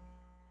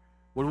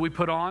 What do we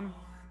put on?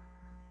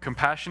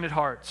 Compassionate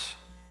hearts,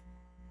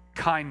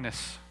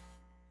 kindness,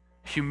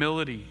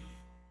 humility,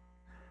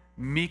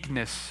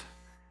 meekness,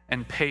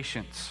 and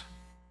patience.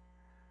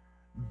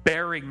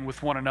 Bearing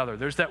with one another.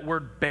 There's that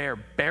word bear,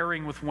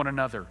 bearing with one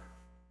another.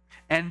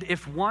 And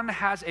if one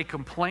has a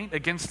complaint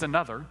against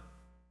another,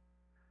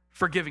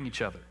 forgiving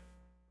each other.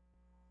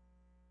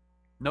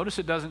 Notice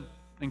it doesn't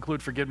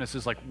include forgiveness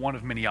as like one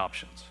of many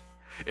options.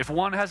 If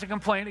one has a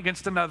complaint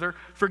against another,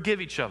 forgive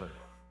each other.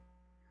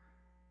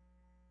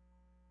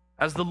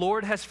 As the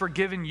Lord has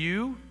forgiven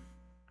you,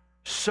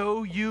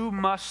 so you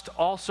must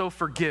also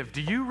forgive.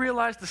 Do you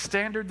realize the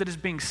standard that is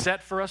being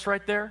set for us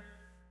right there?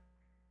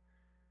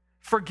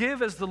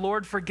 Forgive as the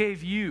Lord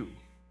forgave you.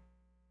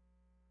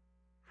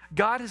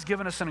 God has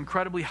given us an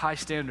incredibly high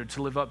standard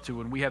to live up to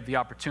when we have the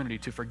opportunity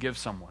to forgive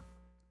someone.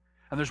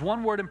 And there's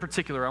one word in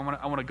particular I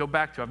want to go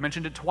back to. I've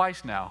mentioned it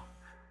twice now.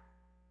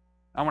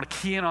 I want to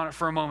key in on it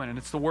for a moment, and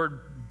it's the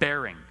word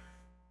bearing.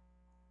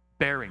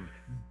 Bearing.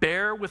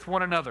 Bear with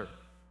one another.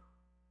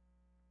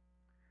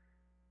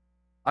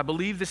 I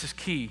believe this is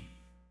key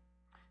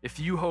if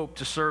you hope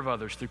to serve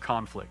others through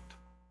conflict.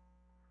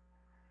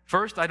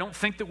 First, I don't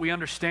think that we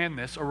understand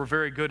this or we're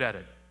very good at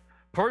it.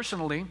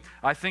 Personally,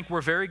 I think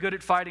we're very good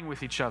at fighting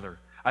with each other.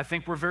 I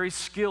think we're very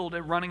skilled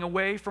at running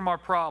away from our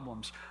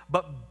problems.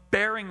 But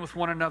bearing with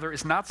one another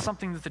is not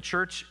something that the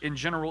church in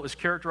general is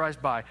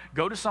characterized by.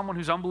 Go to someone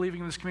who's unbelieving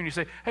in this community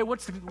and say, hey,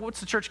 what's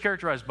the church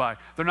characterized by?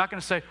 They're not going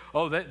to say,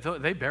 oh,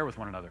 they bear with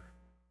one another.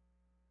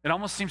 It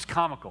almost seems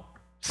comical,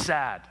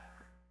 sad.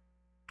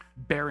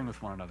 Bearing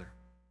with one another.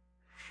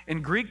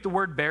 In Greek, the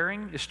word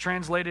bearing is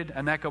translated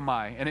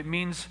anakomai, and it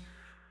means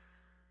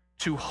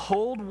to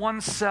hold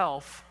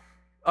oneself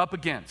up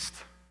against,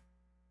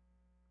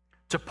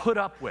 to put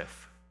up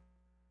with,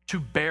 to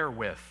bear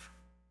with,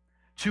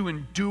 to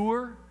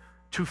endure,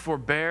 to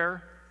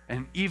forbear,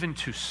 and even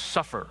to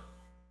suffer.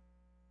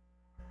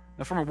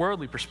 Now, from a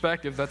worldly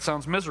perspective, that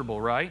sounds miserable,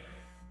 right?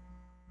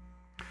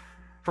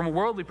 From a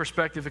worldly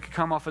perspective, it could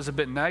come off as a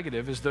bit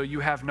negative, as though you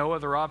have no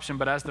other option,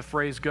 but as the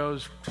phrase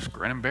goes, just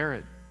grin and bear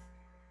it.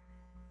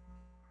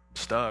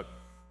 Stuck.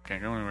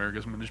 Can't go anywhere,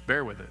 just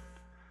bear with it.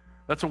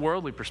 That's a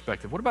worldly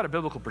perspective. What about a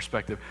biblical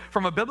perspective?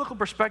 From a biblical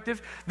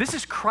perspective, this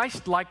is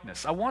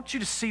Christ-likeness. I want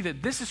you to see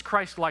that this is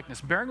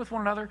Christ-likeness. Bearing with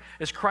one another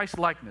is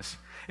Christ-likeness.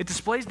 It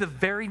displays the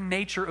very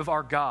nature of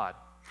our God.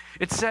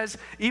 It says,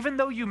 even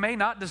though you may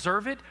not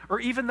deserve it, or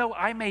even though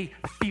I may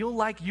feel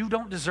like you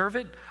don't deserve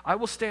it, I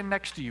will stand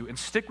next to you and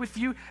stick with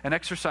you and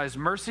exercise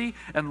mercy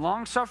and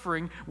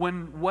long-suffering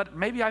when what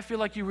maybe I feel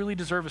like you really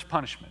deserve is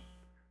punishment.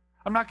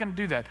 I'm not going to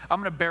do that.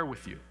 I'm going to bear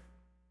with you.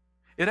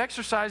 It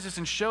exercises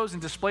and shows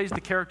and displays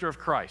the character of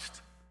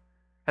Christ.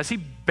 Has he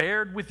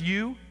bared with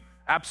you?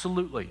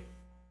 Absolutely.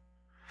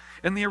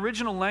 In the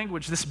original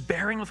language, this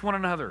bearing with one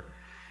another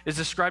is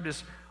described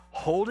as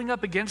holding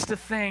up against a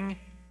thing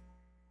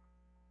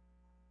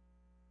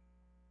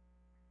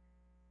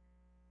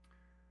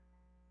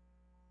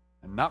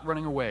and not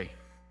running away.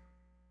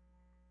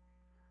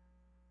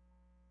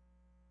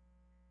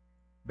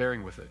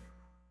 Bearing with it.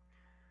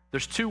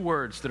 There's two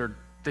words that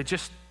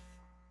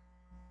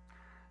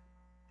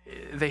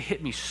they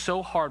hit me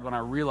so hard when I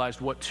realized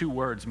what two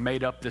words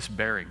made up this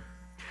bearing.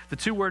 The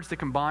two words that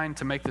combine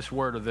to make this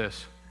word are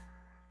this: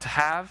 to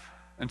have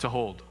and to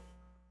hold. Does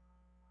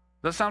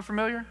that sound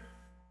familiar?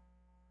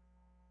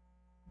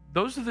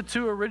 Those are the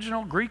two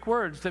original Greek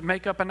words that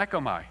make up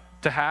anakomai.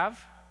 To have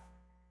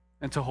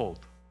and to hold.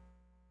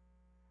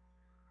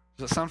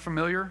 Does that sound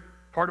familiar?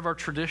 Part of our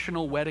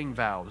traditional wedding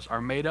vows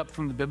are made up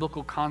from the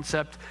biblical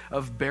concept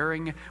of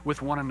bearing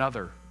with one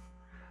another.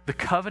 The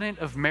covenant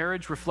of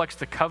marriage reflects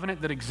the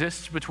covenant that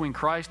exists between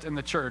Christ and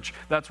the church.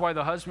 That's why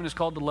the husband is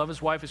called to love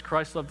his wife as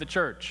Christ loved the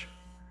church.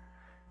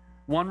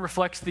 One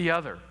reflects the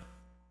other.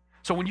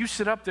 So when you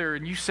sit up there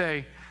and you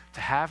say,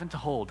 to have and to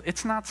hold,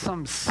 it's not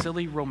some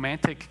silly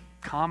romantic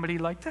comedy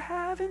like to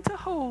have and to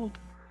hold.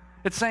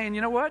 It's saying,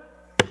 you know what?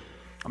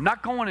 I'm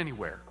not going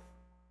anywhere.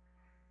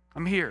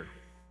 I'm here.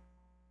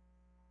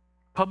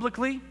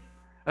 Publicly,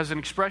 as an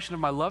expression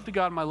of my love to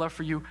God and my love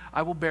for you,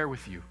 I will bear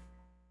with you.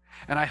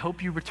 And I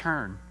hope you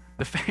return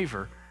the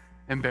favor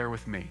and bear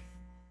with me.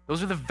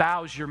 Those are the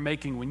vows you're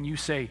making when you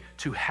say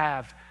to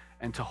have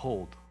and to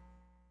hold.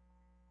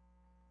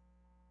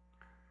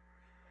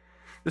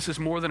 This is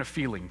more than a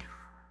feeling.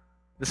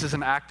 This is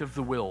an act of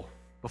the will.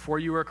 Before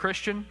you were a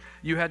Christian,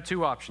 you had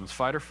two options,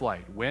 fight or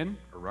flight, win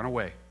or run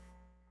away.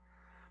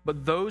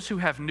 But those who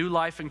have new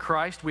life in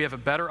Christ, we have a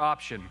better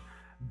option.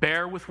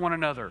 Bear with one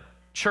another.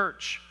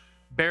 Church,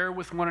 bear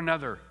with one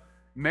another.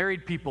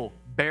 Married people,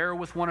 bear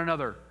with one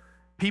another.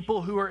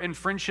 People who are in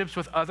friendships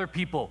with other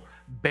people,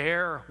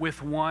 bear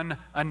with one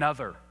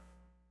another.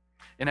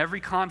 In every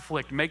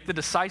conflict, make the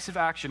decisive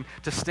action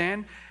to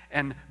stand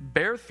and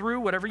bear through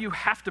whatever you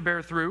have to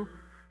bear through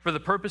for the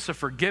purpose of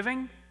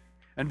forgiving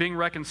and being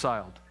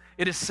reconciled.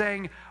 It is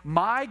saying,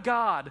 my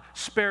God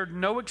spared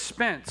no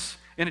expense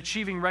in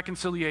achieving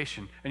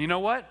reconciliation. And you know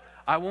what?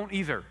 I won't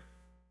either.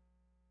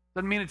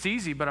 Doesn't mean it's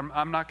easy, but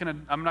I'm not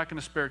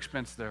gonna spare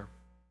expense there.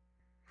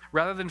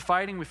 Rather than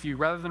fighting with you,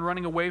 rather than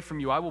running away from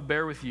you, I will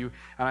bear with you,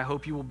 and I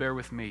hope you will bear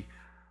with me.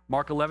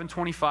 Mark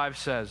 11:25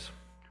 says,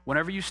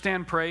 whenever you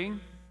stand praying,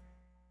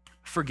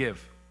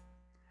 forgive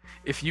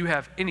if you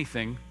have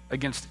anything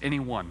against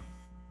anyone,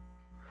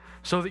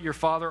 so that your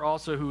Father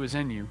also who is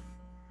in you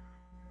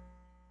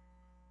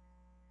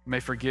may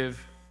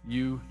forgive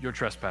you your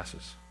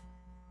trespasses.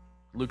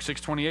 Luke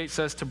 6:28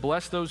 says to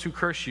bless those who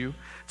curse you,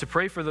 to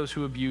pray for those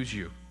who abuse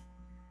you.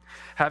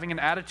 Having an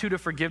attitude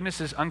of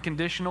forgiveness is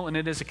unconditional, and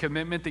it is a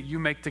commitment that you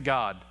make to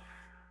God.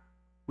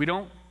 We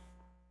don't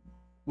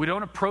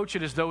approach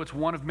it as though it's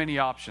one of many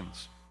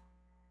options.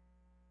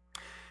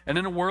 And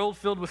in a world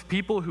filled with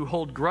people who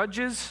hold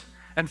grudges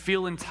and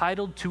feel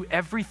entitled to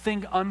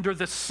everything under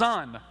the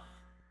sun,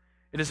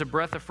 it is a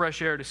breath of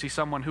fresh air to see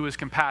someone who is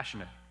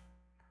compassionate,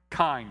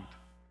 kind,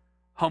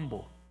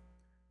 humble,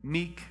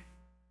 meek,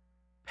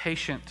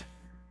 patient,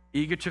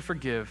 eager to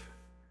forgive,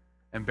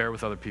 and bear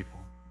with other people.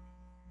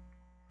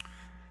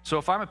 So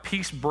if I'm a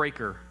peace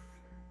breaker,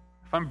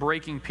 if I'm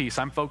breaking peace,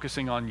 I'm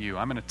focusing on you.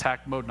 I'm in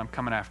attack mode and I'm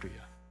coming after you.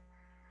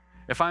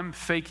 If I'm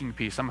faking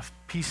peace, I'm a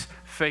peace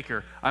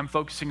faker, I'm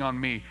focusing on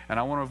me, and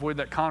I want to avoid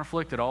that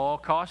conflict at all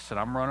costs, and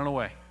I'm running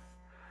away.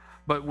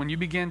 But when you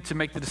begin to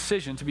make the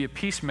decision to be a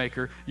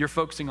peacemaker, you're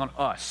focusing on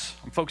us.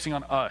 I'm focusing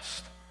on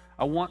us.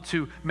 I want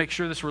to make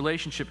sure this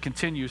relationship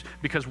continues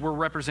because we're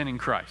representing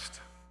Christ.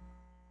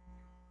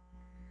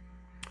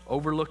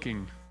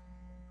 Overlooking.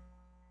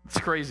 It's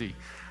crazy.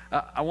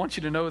 I want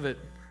you to know that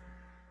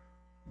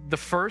the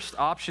first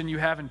option you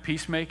have in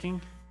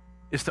peacemaking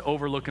is to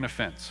overlook an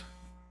offense.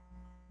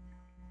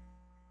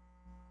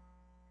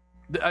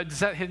 Does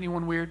that hit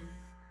anyone weird?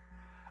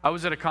 I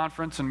was at a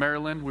conference in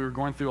Maryland. We were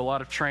going through a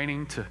lot of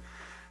training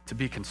to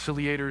be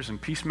conciliators and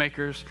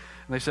peacemakers.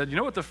 And they said, you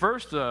know what the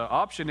first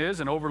option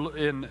is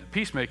in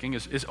peacemaking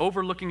is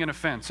overlooking an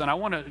offense. And I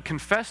want to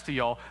confess to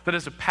y'all that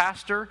as a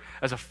pastor,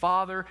 as a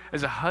father,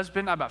 as a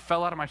husband, I about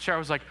fell out of my chair. I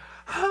was like,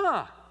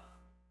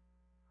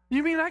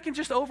 you mean I can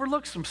just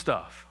overlook some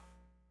stuff?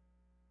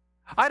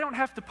 I don't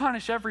have to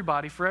punish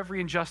everybody for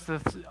every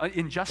injustice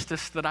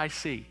that I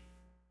see.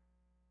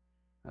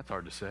 That's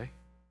hard to say.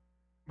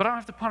 But I don't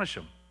have to punish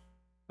them.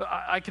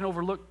 I can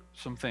overlook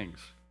some things.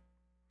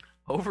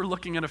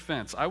 Overlooking an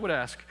offense. I would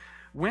ask,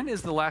 when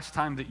is the last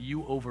time that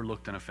you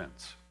overlooked an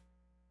offense?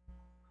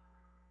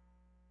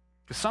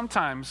 Because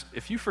sometimes,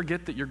 if you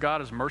forget that your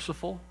God is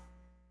merciful,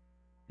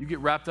 you get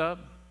wrapped up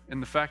in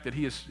the fact that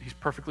He's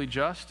perfectly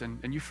just,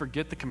 and you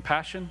forget the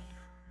compassion,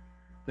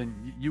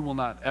 then you will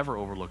not ever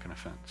overlook an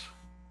offense.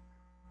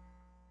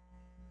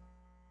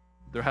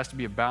 There has to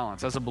be a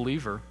balance. As a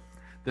believer,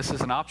 this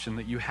is an option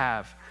that you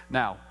have.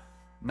 Now,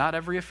 not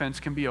every offense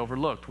can be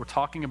overlooked. We're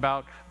talking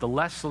about the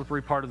less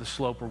slippery part of the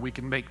slope where we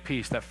can make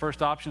peace. That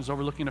first option is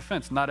overlooking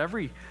offense. Not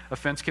every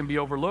offense can be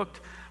overlooked,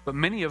 but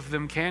many of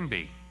them can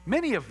be.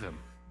 Many of them.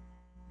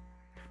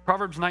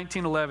 Proverbs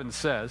 19:11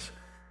 says,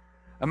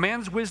 a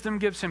man's wisdom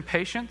gives him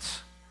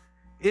patience.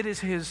 It is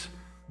his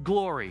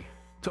glory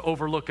to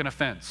overlook an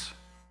offense.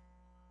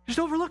 Just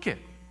overlook it.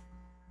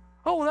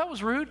 Oh, well, that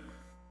was rude.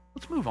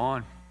 Let's move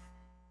on.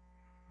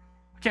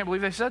 I can't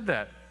believe they said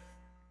that.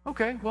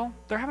 Okay, well,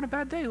 they're having a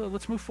bad day.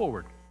 Let's move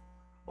forward.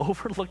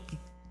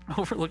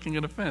 Overlooking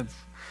an offense.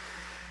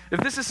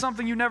 If this is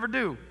something you never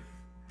do,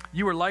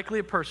 you are likely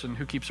a person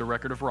who keeps a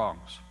record of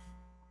wrongs.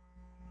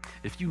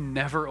 If you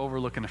never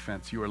overlook an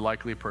offense, you are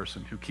likely a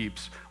person who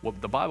keeps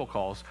what the Bible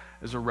calls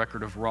as a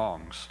record of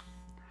wrongs.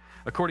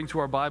 According to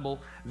our Bible,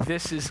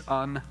 this is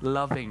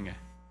unloving.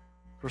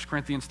 1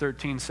 Corinthians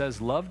 13 says,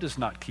 love does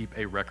not keep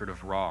a record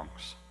of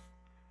wrongs.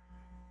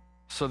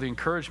 So the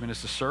encouragement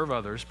is to serve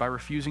others by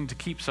refusing to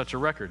keep such a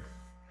record.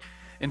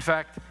 In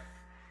fact,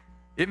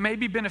 it may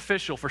be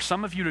beneficial for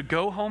some of you to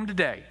go home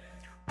today,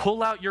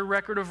 pull out your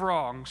record of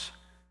wrongs,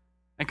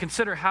 and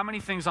consider how many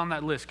things on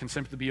that list can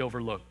simply be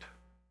overlooked.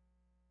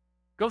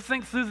 Go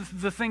think through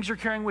the things you're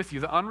carrying with you,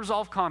 the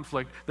unresolved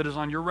conflict that is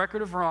on your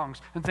record of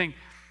wrongs, and think,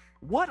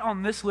 what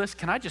on this list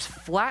can I just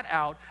flat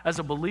out, as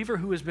a believer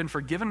who has been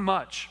forgiven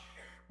much,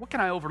 what can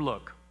I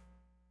overlook?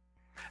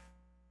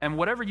 And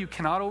whatever you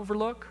cannot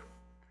overlook,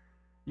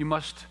 you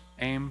must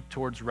aim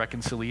towards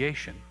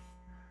reconciliation.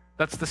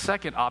 That's the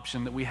second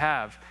option that we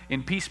have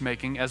in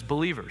peacemaking as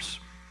believers.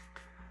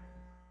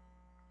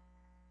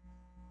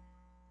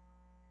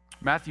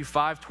 Matthew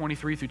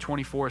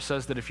 5:23-24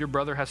 says that if your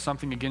brother has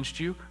something against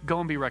you, go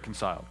and be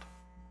reconciled.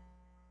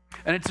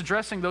 And it's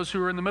addressing those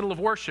who are in the middle of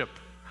worship.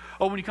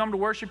 Oh, when you come to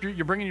worship,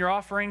 you're bringing your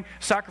offering,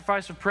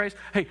 sacrifice of praise.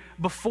 Hey,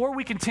 before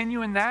we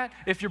continue in that,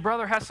 if your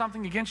brother has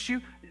something against you,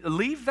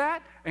 leave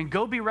that and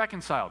go be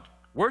reconciled.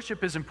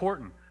 Worship is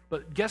important,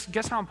 but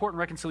guess how important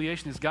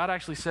reconciliation is? God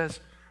actually says,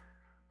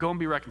 go and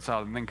be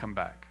reconciled and then come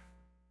back.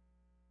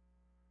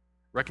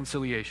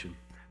 Reconciliation.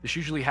 This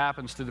usually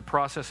happens through the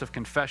process of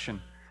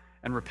confession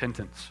and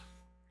repentance.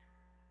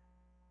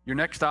 Your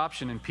next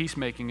option in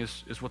peacemaking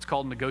is what's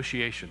called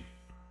negotiation.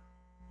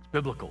 It's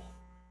biblical.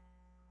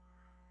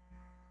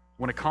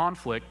 When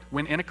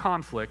in a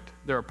conflict,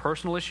 there are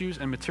personal issues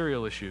and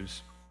material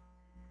issues.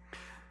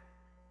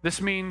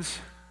 This means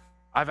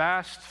I've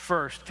asked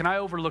first, can I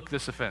overlook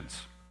this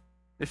offense?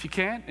 If you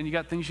can't, and you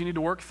got things you need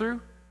to work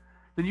through,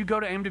 then you go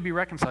to aim to be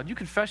reconciled. You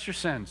confess your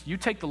sins. You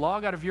take the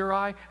log out of your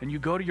eye, and you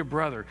go to your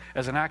brother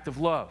as an act of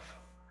love.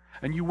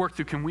 And you work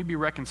through, can we be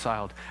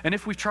reconciled? And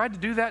if we've tried to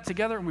do that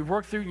together and we've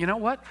worked through, you know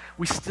what?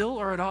 We still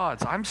are at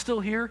odds. I'm still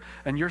here,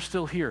 and you're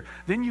still here.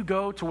 Then you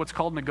go to what's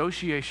called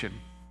negotiation.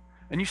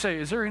 And you say,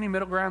 is there any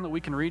middle ground that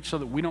we can reach so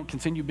that we don't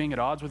continue being at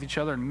odds with each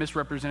other and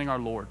misrepresenting our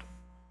Lord?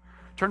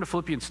 Turn to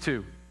Philippians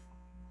 2.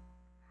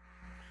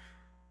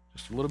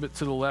 Just a little bit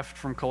to the left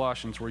from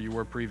Colossians where you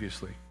were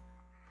previously.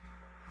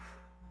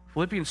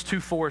 Philippians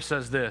 2:4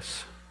 says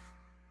this.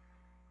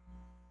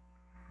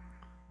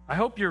 I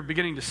hope you're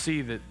beginning to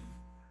see that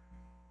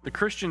the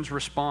Christian's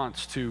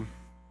response to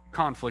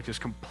conflict is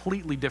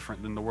completely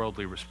different than the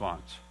worldly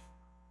response.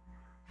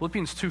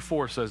 Philippians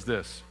 2:4 says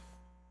this.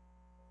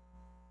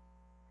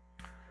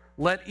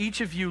 Let each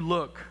of you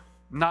look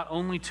not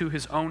only to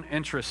his own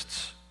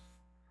interests,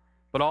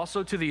 but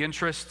also to the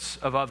interests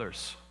of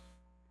others.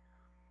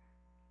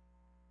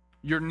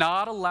 You're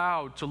not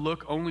allowed to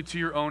look only to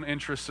your own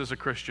interests as a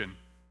Christian.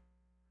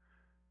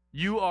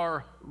 You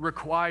are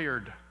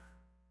required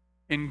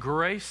in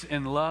grace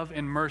and love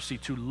and mercy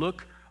to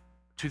look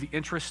to the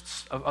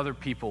interests of other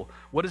people.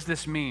 What does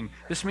this mean?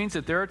 This means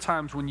that there are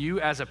times when you,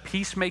 as a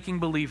peacemaking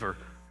believer,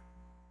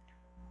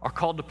 are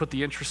called to put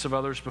the interests of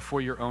others before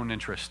your own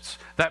interests.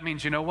 That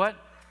means, you know what?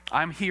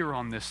 I'm here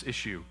on this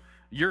issue.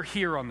 You're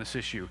here on this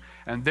issue.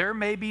 And there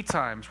may be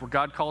times where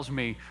God calls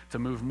me to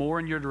move more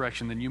in your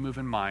direction than you move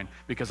in mine,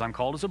 because I'm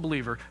called as a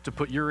believer to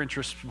put your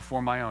interests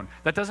before my own.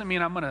 That doesn't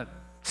mean I'm going to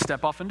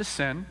step off into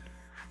sin.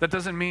 That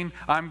doesn't mean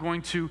I'm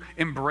going to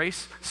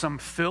embrace some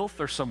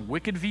filth or some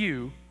wicked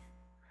view,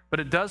 but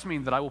it does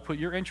mean that I will put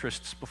your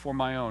interests before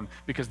my own,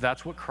 because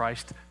that's what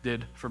Christ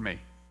did for me.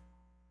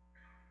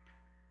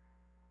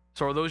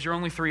 So are those your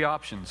only three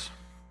options?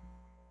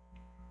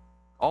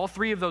 All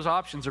three of those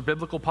options are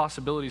biblical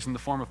possibilities in the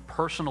form of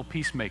personal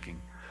peacemaking.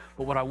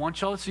 But what I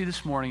want y'all to see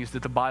this morning is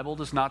that the Bible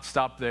does not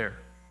stop there.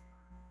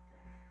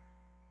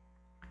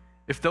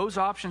 If those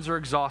options are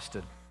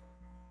exhausted,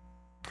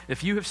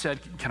 if you have said,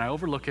 can I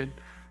overlook it?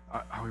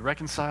 Are we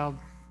reconciled?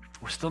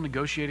 We're still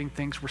negotiating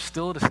things. We're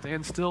still at a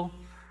standstill.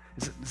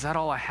 Is that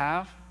all I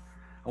have?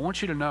 I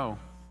want you to know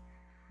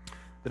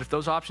that if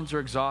those options are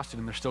exhausted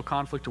and there's still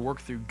conflict to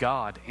work through,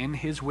 God, in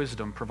his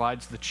wisdom,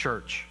 provides the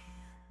church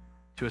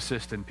to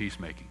assist in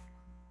peacemaking.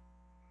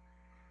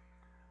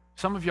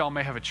 Some of y'all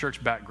may have a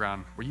church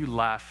background where you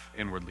laugh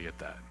inwardly at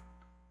that.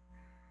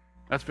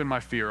 That's been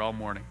my fear all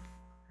morning,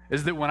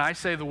 is that when I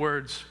say the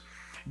words,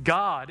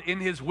 God,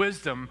 in his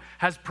wisdom,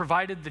 has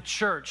provided the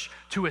church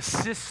to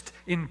assist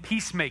in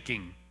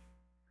peacemaking,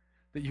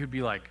 that you'd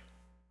be like,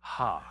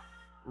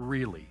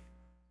 really?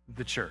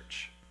 The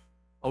church?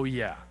 Oh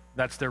yeah,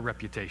 that's their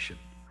reputation.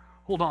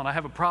 Hold on, I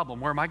have a problem.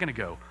 Where am I going to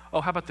go?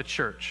 Oh, how about the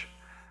church?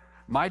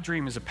 My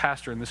dream as a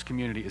pastor in this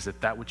community is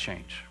that would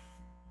change.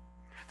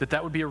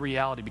 That would be a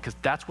reality, because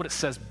that's what it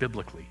says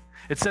biblically.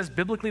 It says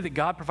biblically that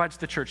God provides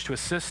the church to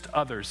assist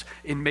others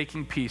in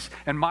making peace.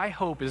 And my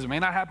hope is it may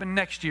not happen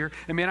next year.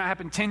 It may not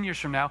happen 10 years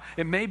from now.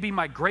 It may be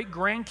my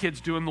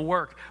great-grandkids doing the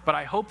work. But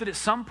I hope that at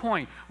some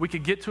point we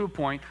could get to a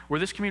point where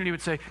this community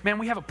would say, man,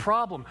 we have a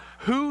problem.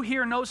 Who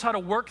here knows how to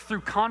work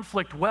through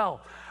conflict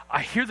well?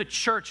 I hear the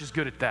church is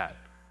good at that.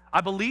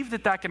 I believe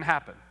that can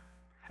happen.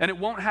 And it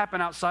won't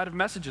happen outside of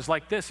messages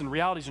like this and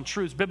realities and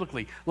truths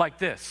biblically like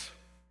this.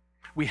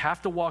 We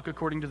have to walk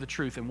according to the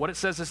truth. And what it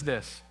says is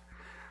this,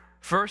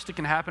 First, it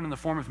can happen in the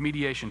form of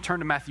mediation. Turn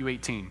to Matthew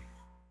 18.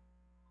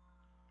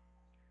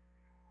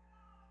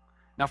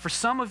 Now, for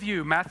some of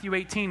you, Matthew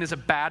 18 is a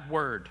bad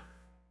word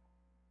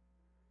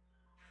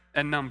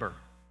and number.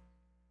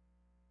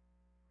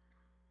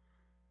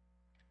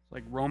 It's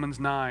like Romans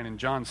 9 and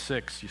John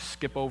 6. You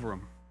skip over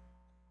them.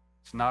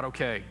 It's not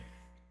okay.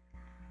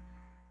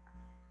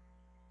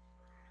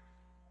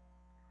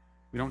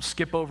 We don't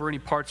skip over any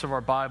parts of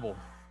our Bible.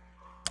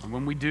 And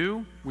when we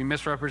do, we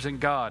misrepresent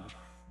God.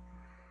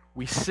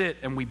 We sit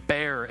and we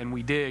bear and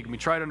we dig and we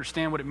try to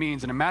understand what it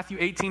means. And in Matthew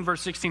 18,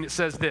 verse 16, it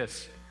says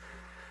this: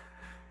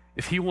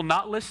 if he will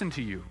not listen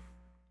to you,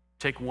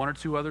 take one or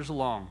two others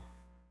along.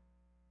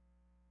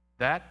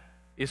 That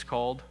is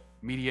called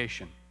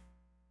mediation.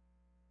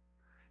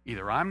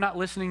 Either I'm not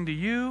listening to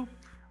you,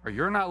 or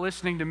you're not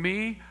listening to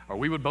me, or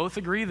we would both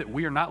agree that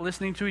we are not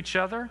listening to each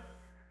other.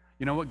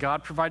 You know what?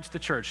 God provides the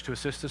church to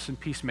assist us in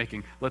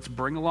peacemaking. Let's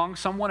bring along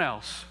someone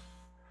else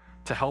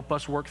to help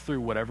us work through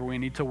whatever we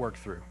need to work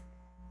through.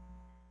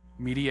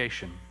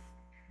 Mediation.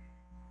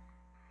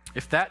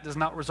 If that does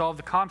not resolve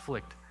the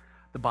conflict,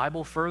 the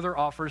Bible further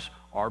offers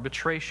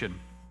arbitration.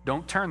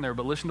 Don't turn there,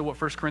 but listen to what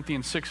 1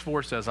 Corinthians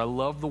 6:4 says. I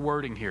love the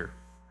wording here.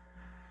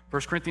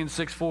 1 Corinthians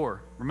 6:4.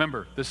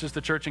 Remember, this is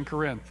the church in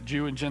Corinth,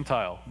 Jew and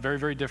Gentile. Very,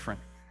 very different.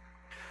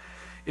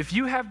 If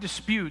you have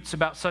disputes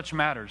about such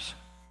matters,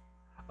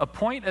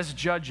 appoint as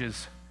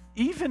judges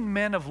even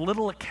men of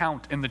little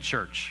account in the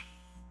church.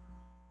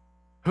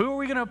 Who are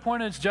we going to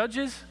appoint as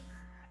judges?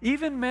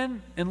 Even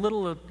men of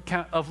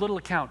little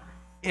account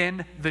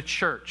in the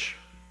church.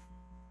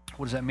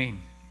 What does that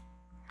mean?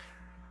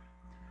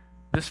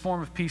 This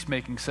form of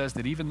peacemaking says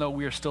that even though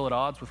we are still at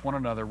odds with one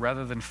another,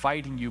 rather than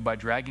fighting you by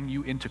dragging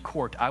you into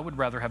court, I would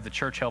rather have the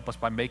church help us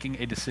by making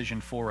a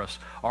decision for us.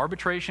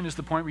 Arbitration is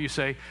the point where you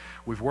say,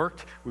 we've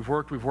worked,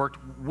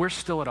 we're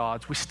still at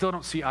odds, we still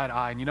don't see eye to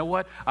eye, and you know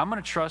what? I'm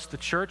going to trust the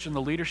church and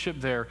the leadership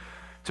there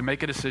to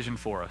make a decision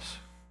for us.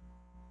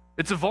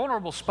 It's a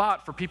vulnerable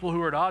spot for people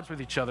who are at odds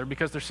with each other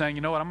because they're saying,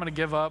 you know what, I'm going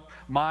to give up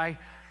my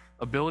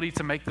ability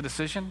to make the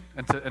decision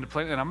and to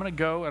play, and I'm going to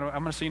go and I'm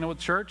going to say, you know what,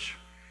 church?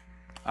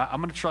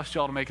 I'm going to trust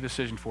y'all to make a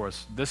decision for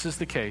us. This is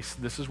the case.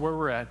 This is where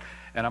we're at.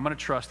 And I'm going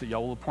to trust that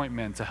y'all will appoint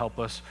men to help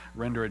us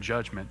render a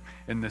judgment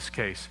in this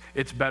case.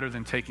 It's better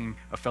than taking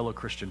a fellow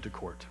Christian to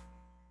court.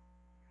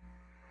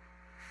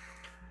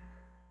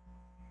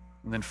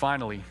 And then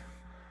finally,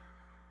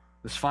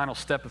 this final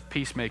step of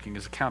peacemaking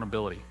is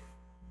accountability.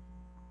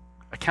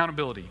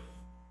 Accountability.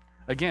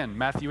 Again,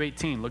 Matthew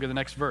 18. Look at the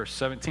next verse,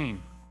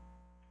 17.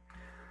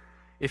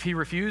 If he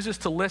refuses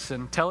to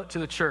listen, tell it to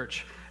the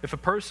church. If a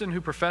person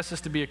who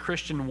professes to be a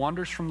Christian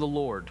wanders from the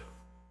Lord,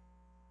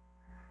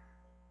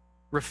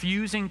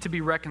 refusing to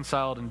be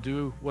reconciled and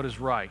do what is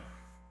right,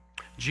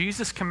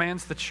 Jesus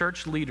commands the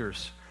church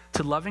leaders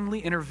to lovingly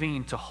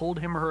intervene, to hold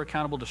him or her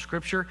accountable to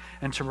Scripture,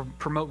 and to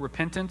promote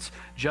repentance,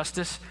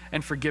 justice,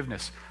 and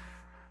forgiveness.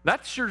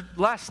 That's your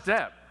last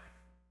step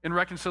in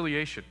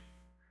reconciliation.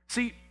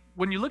 See,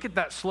 when you look at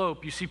that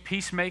slope, you see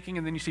peacemaking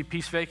and then you see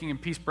peace faking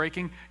and peace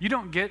breaking. You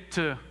don't get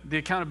to the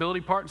accountability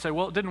part and say,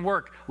 well, it didn't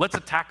work. Let's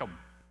attack them.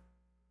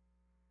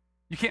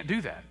 You can't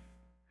do that.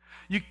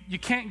 You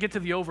can't get to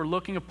the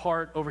overlooking a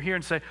part over here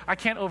and say, I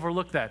can't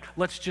overlook that.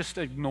 Let's just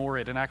ignore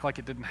it and act like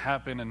it didn't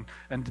happen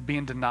and be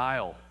in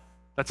denial.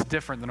 That's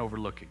different than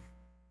overlooking.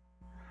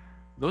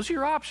 Those are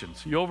your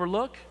options. You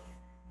overlook,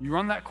 you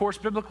run that course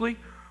biblically,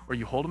 or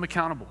you hold them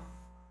accountable.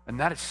 And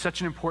that is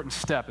such an important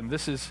step. And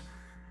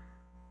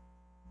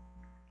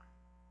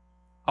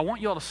I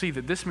want you all to see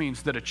that this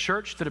means that a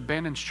church that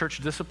abandons church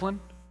discipline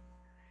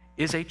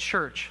is a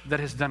church that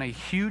has done a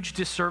huge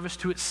disservice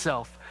to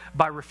itself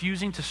by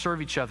refusing to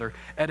serve each other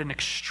at an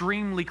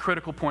extremely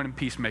critical point in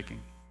peacemaking.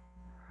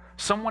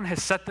 Someone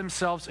has set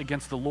themselves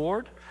against the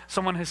Lord.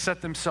 Someone has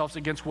set themselves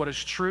against what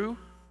is true.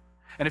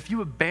 And if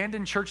you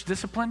abandon church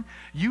discipline,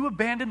 you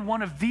abandon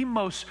one of the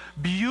most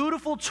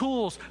beautiful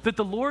tools that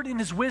the Lord in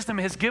his wisdom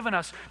has given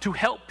us to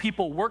help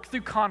people work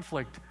through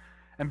conflict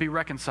and be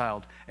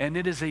reconciled. And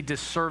it is a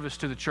disservice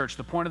to the church.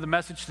 The point of the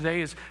message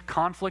today is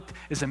conflict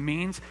is a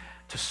means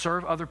to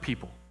serve other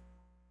people.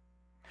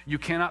 You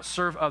cannot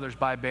serve others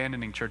by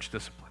abandoning church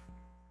discipline.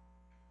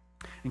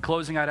 In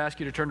closing, I'd ask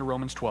you to turn to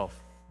Romans 12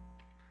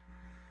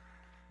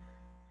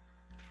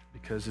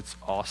 because it's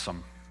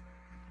awesome.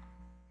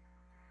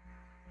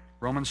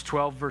 Romans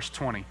 12, verse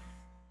 20.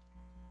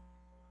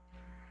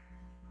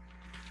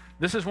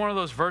 This is one of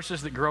those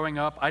verses that growing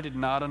up, I did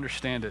not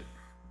understand it.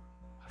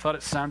 I thought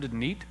it sounded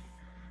neat.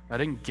 I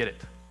didn't get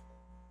it.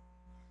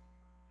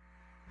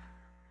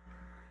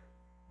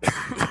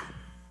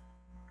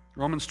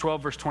 Romans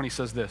 12, verse 20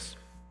 says this.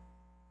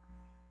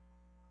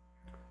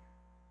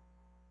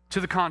 To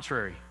the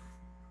contrary,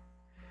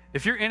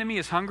 if your enemy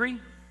is hungry,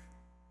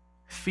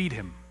 feed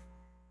him.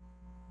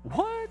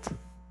 What?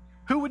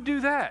 Who would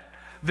do that?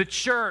 The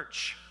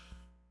church.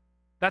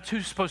 That's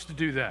who's supposed to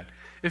do that.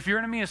 If your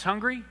enemy is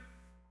hungry,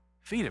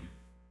 feed him.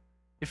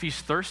 If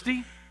he's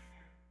thirsty,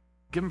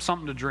 give him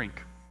something to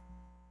drink.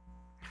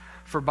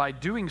 For by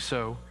doing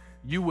so,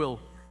 you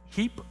will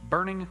heap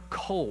burning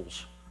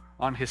coals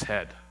on his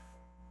head.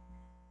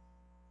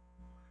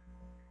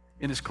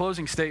 In his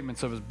closing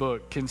statements of his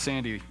book, Ken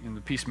Sande in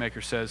The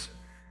Peacemaker says,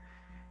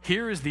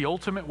 "Here is the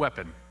ultimate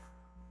weapon: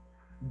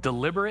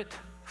 deliberate,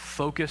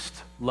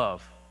 focused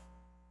love.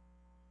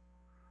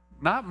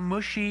 Not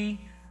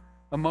mushy,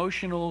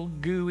 emotional,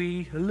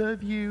 gooey, I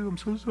love you, I'm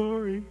so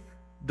sorry.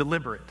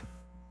 Deliberate,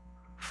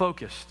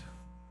 focused,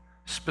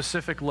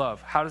 specific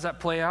love." How does that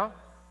play out?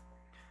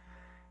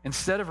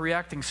 Instead of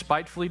reacting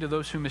spitefully to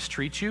those who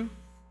mistreat you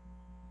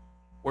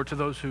or to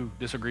those who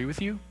disagree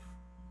with you,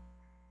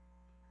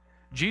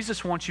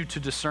 Jesus wants you to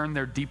discern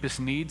their deepest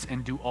needs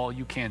and do all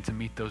you can to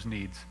meet those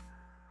needs.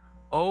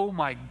 Oh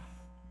my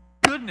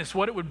goodness,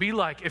 what it would be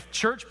like if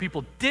church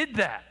people did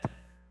that.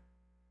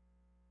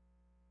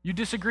 You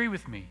disagree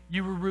with me.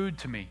 You were rude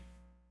to me.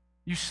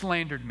 You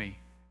slandered me.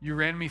 You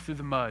ran me through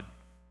the mud.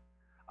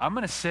 I'm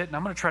going to sit and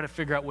I'm going to try to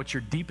figure out what your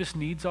deepest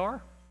needs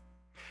are,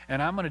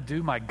 and I'm going to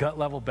do my gut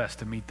level best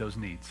to meet those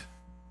needs.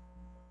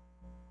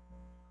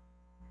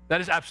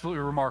 That is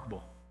absolutely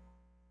remarkable.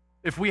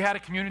 If we had a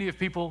community of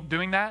people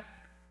doing that,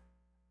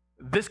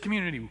 this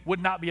community would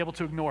not be able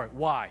to ignore it.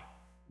 Why?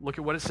 Look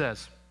at what it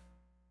says.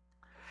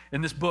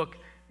 In this book,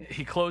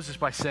 he closes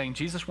by saying,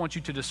 Jesus wants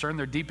you to discern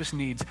their deepest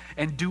needs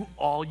and do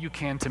all you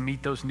can to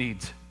meet those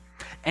needs.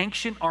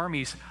 Ancient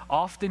armies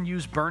often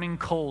use burning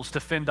coals to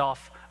fend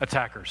off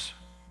attackers.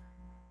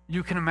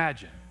 You can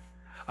imagine,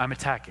 I'm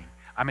attacking.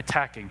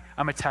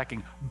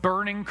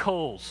 Burning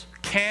coals.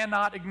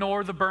 Cannot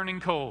ignore the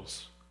burning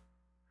coals.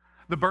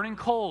 The burning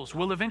coals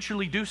will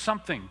eventually do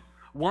something.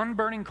 One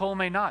burning coal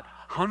may not.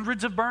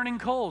 Hundreds of burning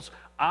coals.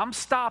 I'm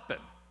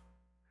stopping.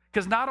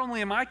 Because not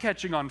only am I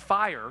catching on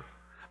fire,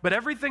 but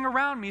everything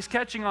around me is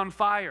catching on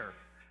fire.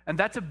 And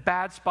that's a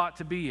bad spot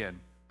to be in.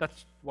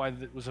 That's why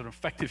it was an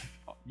effective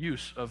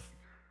use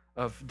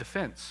of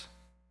defense.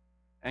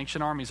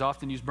 Ancient armies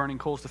often use burning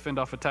coals to fend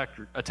off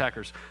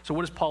attackers. So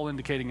what is Paul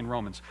indicating in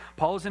Romans?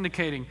 Paul is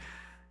indicating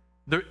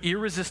the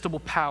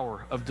irresistible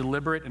power of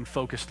deliberate and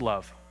focused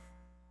love.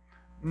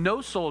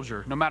 No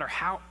soldier, no matter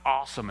how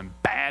awesome and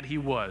bad he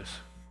was,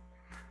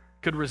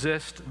 could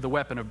resist the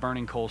weapon of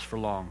burning coals for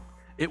long.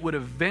 It would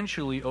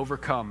eventually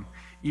overcome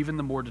even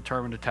the more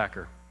determined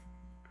attacker.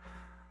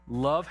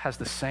 Love has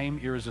the same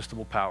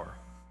irresistible power.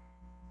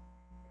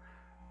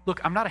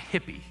 Look, I'm not a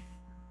hippie,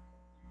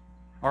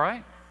 all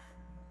right?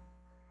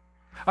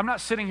 I'm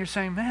not sitting here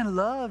saying, man,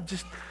 love,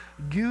 just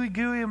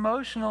gooey,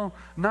 emotional,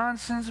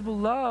 nonsensical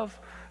love.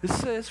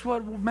 It's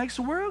what makes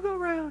the world go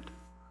round.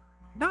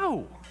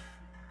 No.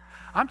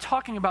 I'm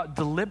talking about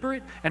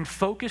deliberate and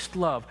focused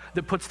love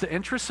that puts the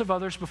interests of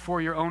others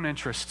before your own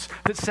interests,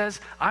 that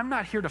says, I'm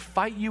not here to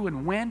fight you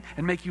and win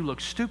and make you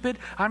look stupid.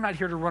 I'm not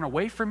here to run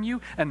away from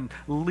you and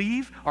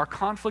leave our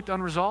conflict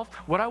unresolved.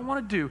 What I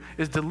want to do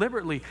is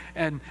deliberately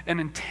and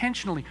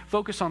intentionally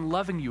focus on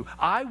loving you.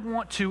 I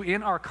want to,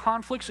 in our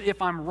conflicts, if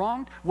I'm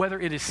wronged, whether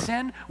it is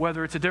sin,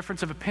 whether it's a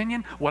difference of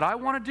opinion, what I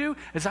want to do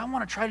is I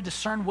want to try to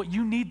discern what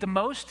you need the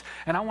most,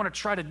 and I want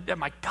to try to, at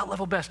my gut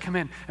level best, come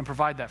in and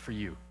provide that for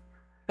you.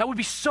 That would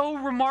be so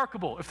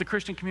remarkable if the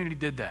Christian community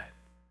did that.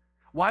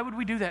 Why would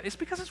we do that? It's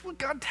because it's what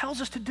God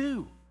tells us to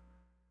do.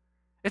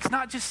 It's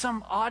not just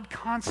some odd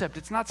concept.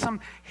 It's not some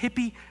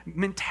hippie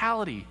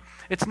mentality.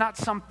 It's not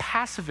some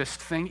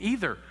pacifist thing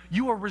either.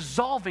 You are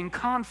resolving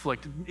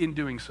conflict in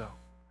doing so.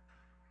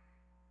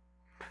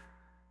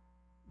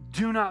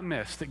 Do not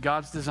miss that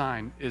God's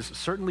design is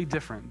certainly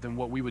different than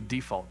what we would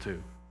default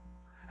to.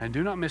 And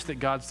do not miss that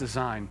God's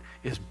design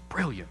is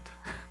brilliant.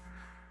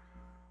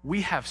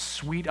 We have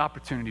sweet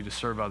opportunity to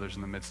serve others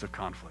in the midst of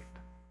conflict.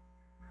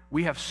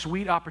 We have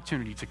sweet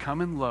opportunity to come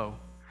in low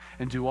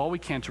and do all we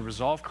can to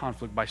resolve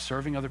conflict by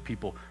serving other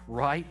people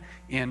right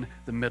in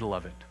the middle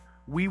of it.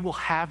 We will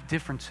have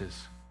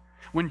differences.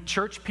 When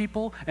church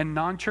people and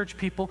non-church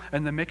people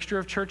and the mixture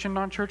of church and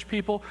non-church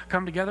people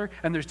come together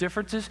and there's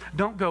differences,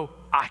 don't go,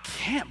 I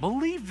can't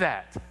believe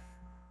that.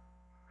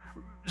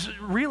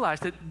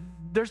 Realize that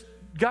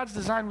God's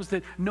design was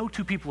that no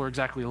two people are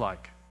exactly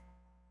alike.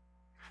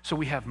 So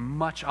we have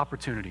much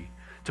opportunity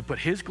to put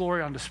His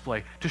glory on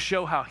display, to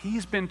show how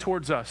He's been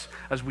towards us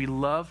as we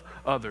love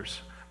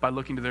others by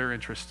looking to their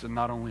interests and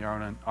not only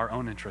our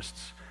own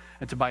interests,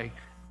 and by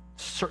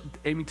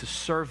aiming to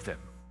serve them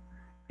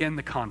in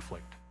the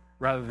conflict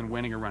rather than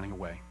winning or running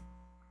away.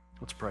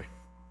 Let's pray.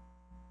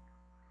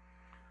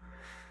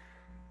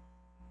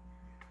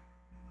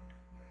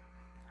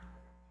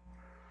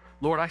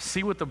 Lord, I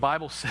see what the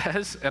Bible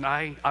says, and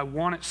I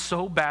want it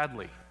so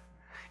badly.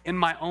 In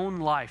my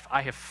own life,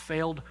 I have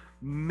failed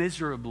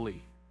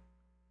miserably.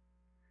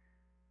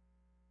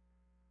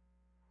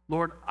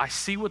 Lord, I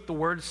see what the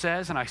Word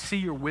says, and I see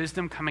your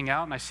wisdom coming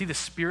out, and I see the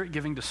Spirit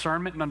giving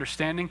discernment and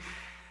understanding,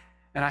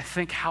 and I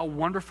think how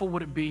wonderful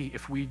would it be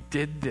if we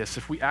did this,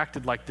 if we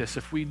acted like this,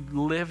 if we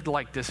lived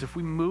like this, if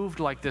we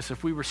moved like this,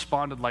 if we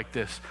responded like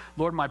this.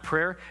 Lord, my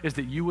prayer is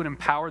that you would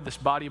empower this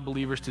body of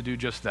believers to do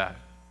just that.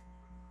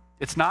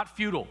 It's not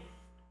futile.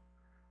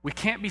 We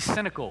can't be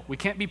cynical. We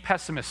can't be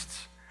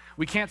pessimists.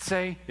 We can't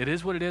say, it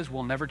is what it is,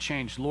 we'll never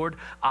change. Lord,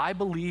 I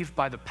believe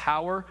by the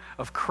power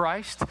of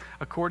Christ,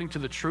 according to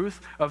the truth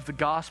of the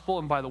gospel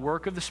and by the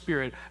work of the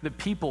Spirit, that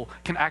people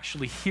can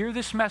actually hear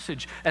this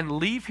message and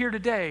leave here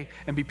today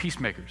and be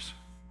peacemakers.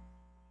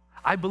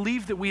 I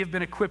believe that we have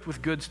been equipped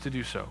with goods to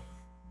do so.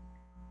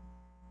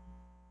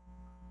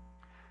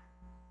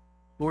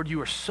 Lord, you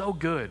are so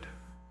good.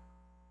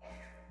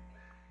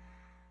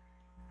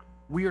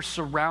 We are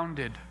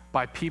surrounded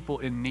by people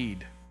in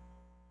need.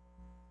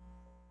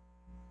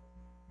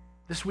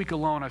 This week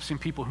alone, I've seen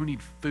people who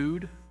need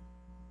food,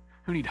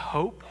 who need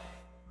hope,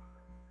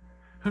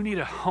 who need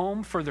a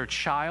home for their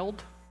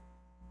child,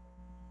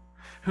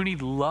 who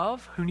need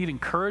love, who need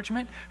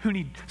encouragement, who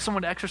need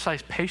someone to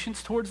exercise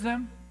patience towards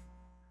them.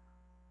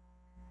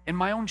 In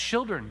my own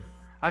children,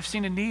 I've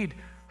seen a need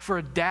for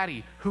a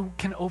daddy who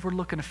can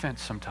overlook an offense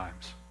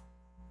sometimes.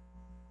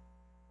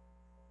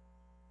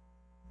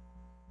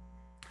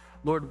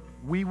 Lord,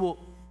 we will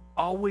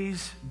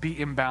always be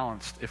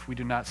imbalanced if we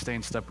do not stay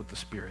in step with the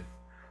Spirit.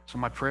 So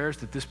my prayer is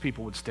that this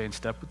people would stay in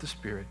step with the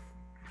Spirit,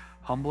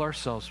 humble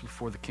ourselves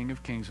before the King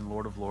of Kings and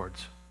Lord of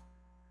Lords,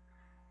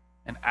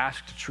 and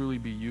ask to truly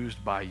be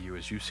used by you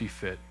as you see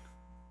fit,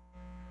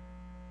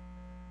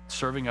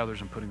 serving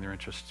others and putting their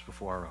interests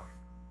before our own.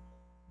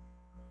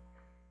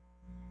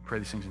 I pray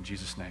these things in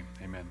Jesus' name.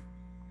 Amen.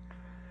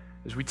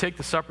 As we take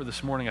the supper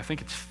this morning, I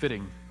think it's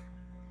fitting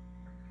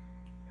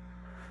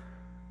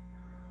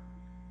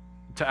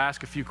to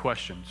ask a few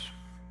questions.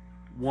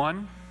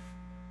 One,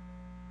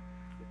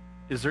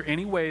 is there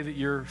any way that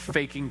you're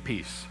faking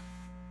peace?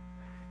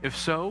 If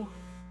so,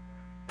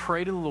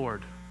 pray to the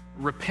Lord,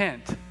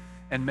 repent,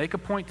 and make a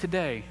point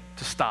today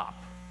to stop.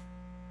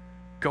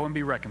 Go and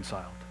be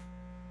reconciled.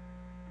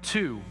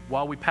 Two,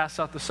 while we pass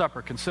out the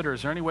supper, consider,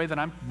 is there any way that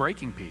I'm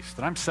breaking peace,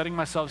 that I'm setting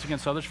myself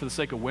against others for the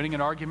sake of winning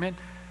an argument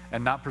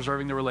and not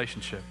preserving the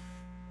relationship?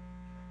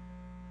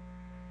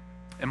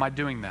 Am I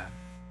doing that?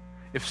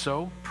 If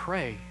so,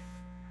 pray,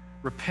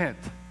 repent,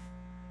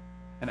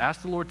 and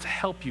ask the Lord to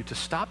help you to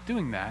stop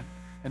doing that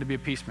and to be a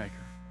peacemaker.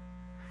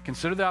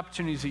 Consider the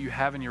opportunities that you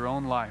have in your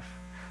own life.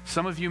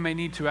 Some of you may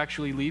need to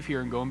actually leave here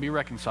and go and be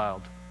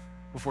reconciled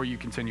before you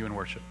continue in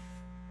worship.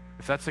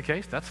 If that's the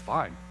case, that's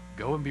fine.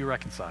 Go and be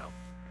reconciled.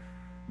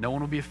 No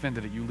one will be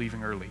offended at you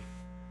leaving early.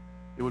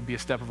 It would be a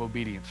step of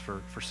obedience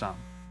for some.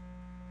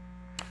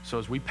 So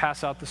as we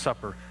pass out the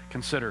supper,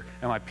 consider,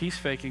 am I peace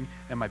faking?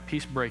 Am I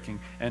peace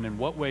breaking? And in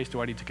what ways do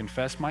I need to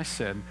confess my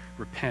sin,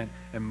 repent,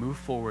 and move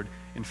forward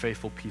in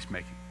faithful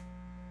peacemaking?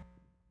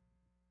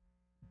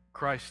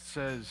 Christ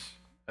says,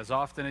 as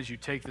often as you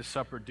take this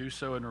supper, do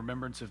so in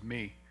remembrance of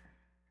me.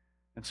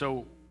 And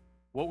so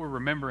what we're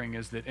remembering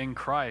is that in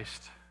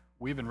Christ,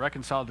 we've been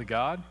reconciled to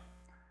God,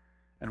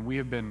 and we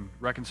have been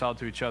reconciled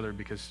to each other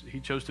because he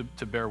chose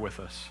to bear with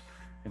us.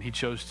 And he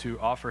chose to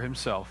offer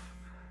himself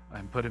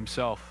and put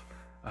himself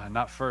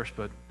not first,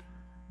 but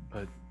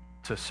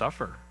to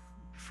suffer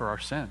for our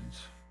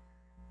sins,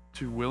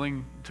 to be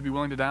willing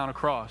to die on a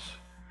cross,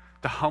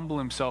 to humble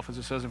himself, as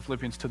it says in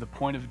Philippians, to the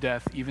point of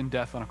death, even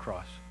death on a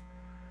cross.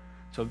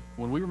 So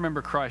when we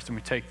remember Christ and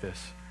we take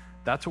this,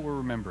 that's what we're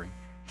remembering.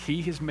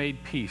 He has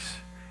made peace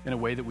in a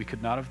way that we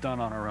could not have done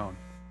on our own.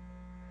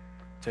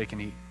 Take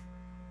and eat.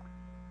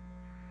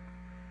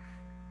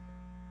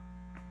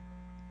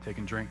 Take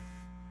and drink.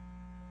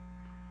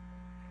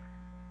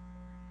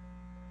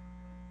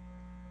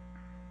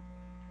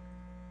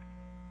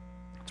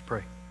 Let's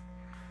pray.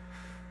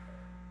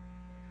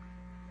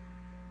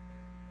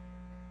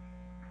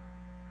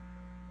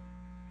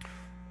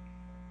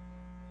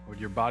 Lord,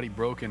 your body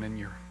broken and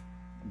your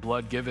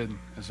blood given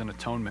as an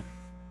atonement,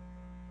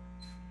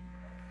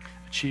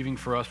 achieving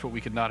for us what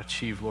we could not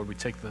achieve. Lord, we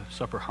take the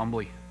supper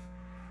humbly.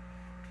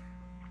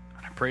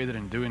 And I pray that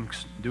in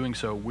doing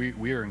so,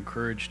 we are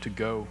encouraged to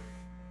go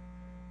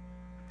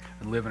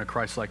and live in a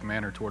Christ-like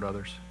manner toward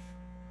others,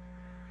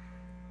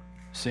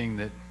 seeing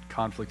that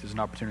conflict is an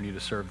opportunity to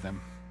serve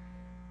them.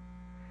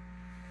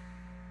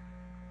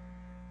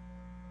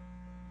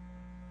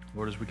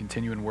 Lord, as we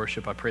continue in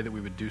worship, I pray that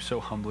we would do so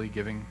humbly,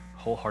 giving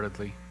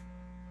wholeheartedly,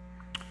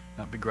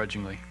 not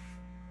begrudgingly,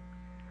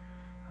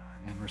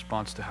 in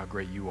response to how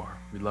great you are.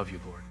 We love you,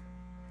 Lord.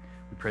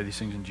 We pray these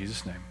things in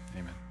Jesus' name.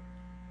 Amen.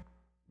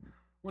 I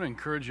want to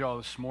encourage you all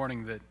this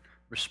morning that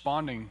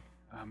responding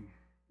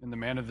in the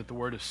manner that the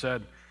word has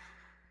said,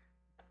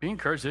 be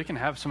encouraged that it can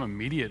have some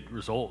immediate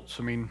results.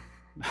 I mean,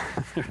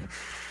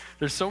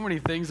 there's so many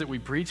things that we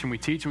preach and we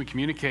teach and we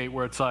communicate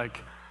where it's like,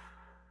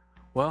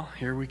 well,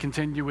 here we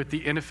continue with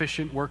the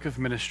inefficient work of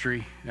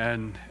ministry,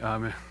 and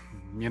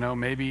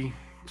maybe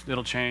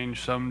it'll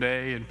change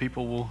someday and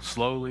people will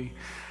slowly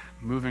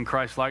move in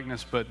Christ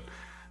likeness. But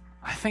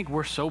I think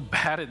we're so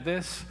bad at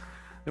this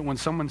that when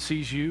someone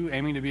sees you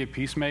aiming to be a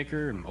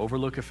peacemaker and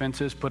overlook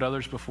offenses, put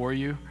others before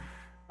you,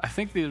 I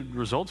think the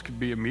results could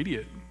be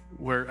immediate.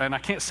 And I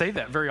can't say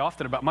that very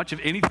often about much of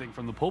anything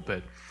from the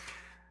pulpit.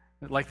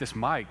 Like this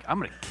mic, I'm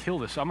going to kill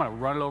this. I'm going to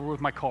run it over with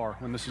my car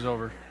when this is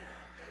over.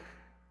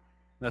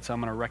 That's how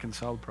I'm going to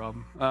reconcile the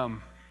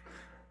problem.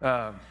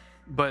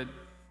 But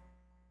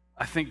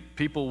I think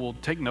people will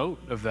take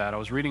note of that. I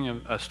was reading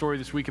a story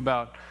this week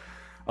about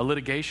a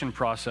litigation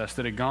process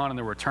that had gone, and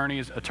there were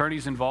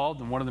attorneys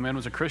involved, and one of the men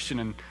was a Christian,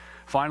 and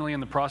finally in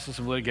the process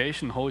of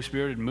litigation, the Holy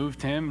Spirit had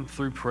moved him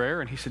through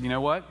prayer, and he said, you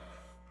know what?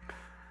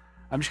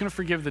 I'm just going to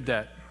forgive the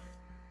debt.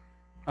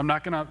 I'm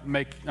not going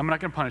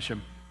to punish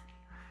him,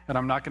 and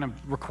I'm not going to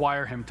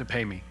require him to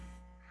pay me.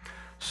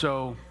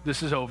 So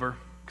this is over,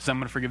 because I'm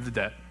going to forgive the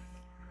debt.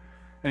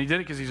 And he did it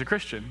because he's a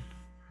Christian.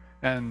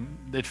 And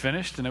it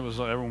finished, and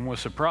everyone was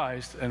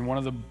surprised. And one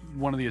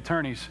of the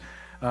attorneys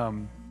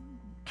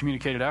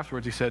communicated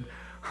afterwards. He said,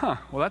 well,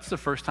 that's the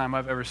first time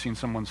I've ever seen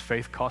someone's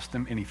faith cost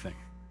them anything.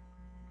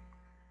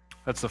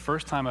 That's the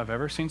first time I've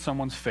ever seen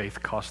someone's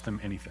faith cost them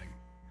anything.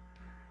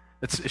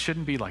 It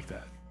shouldn't be like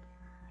that.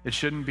 It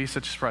shouldn't be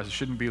such a surprise. It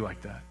shouldn't be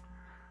like that.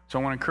 So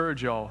I want to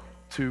encourage y'all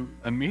to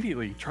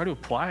immediately try to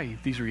apply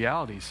these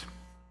realities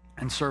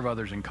and serve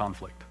others in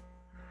conflict.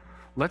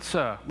 Let's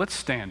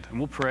stand, and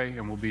we'll pray,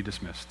 and we'll be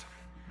dismissed.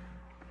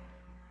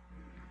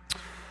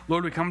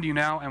 Lord, we come to you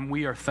now, and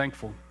we are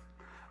thankful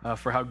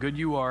for how good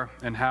you are,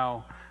 and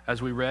how,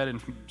 as we read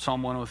in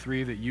Psalm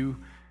 103, that you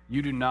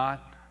do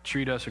not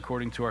treat us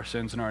according to our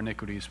sins and our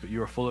iniquities, but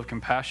you are full of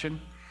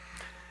compassion,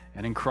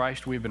 and in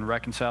Christ we have been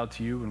reconciled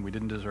to you, and we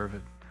didn't deserve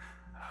it.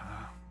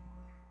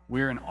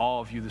 We are in awe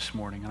of you this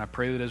morning, and I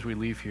pray that as we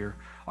leave here,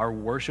 our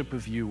worship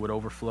of you would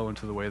overflow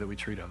into the way that we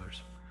treat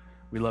others.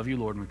 We love you,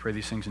 Lord, and we pray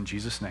these things in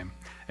Jesus' name.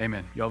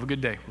 Amen. You all have a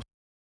good day.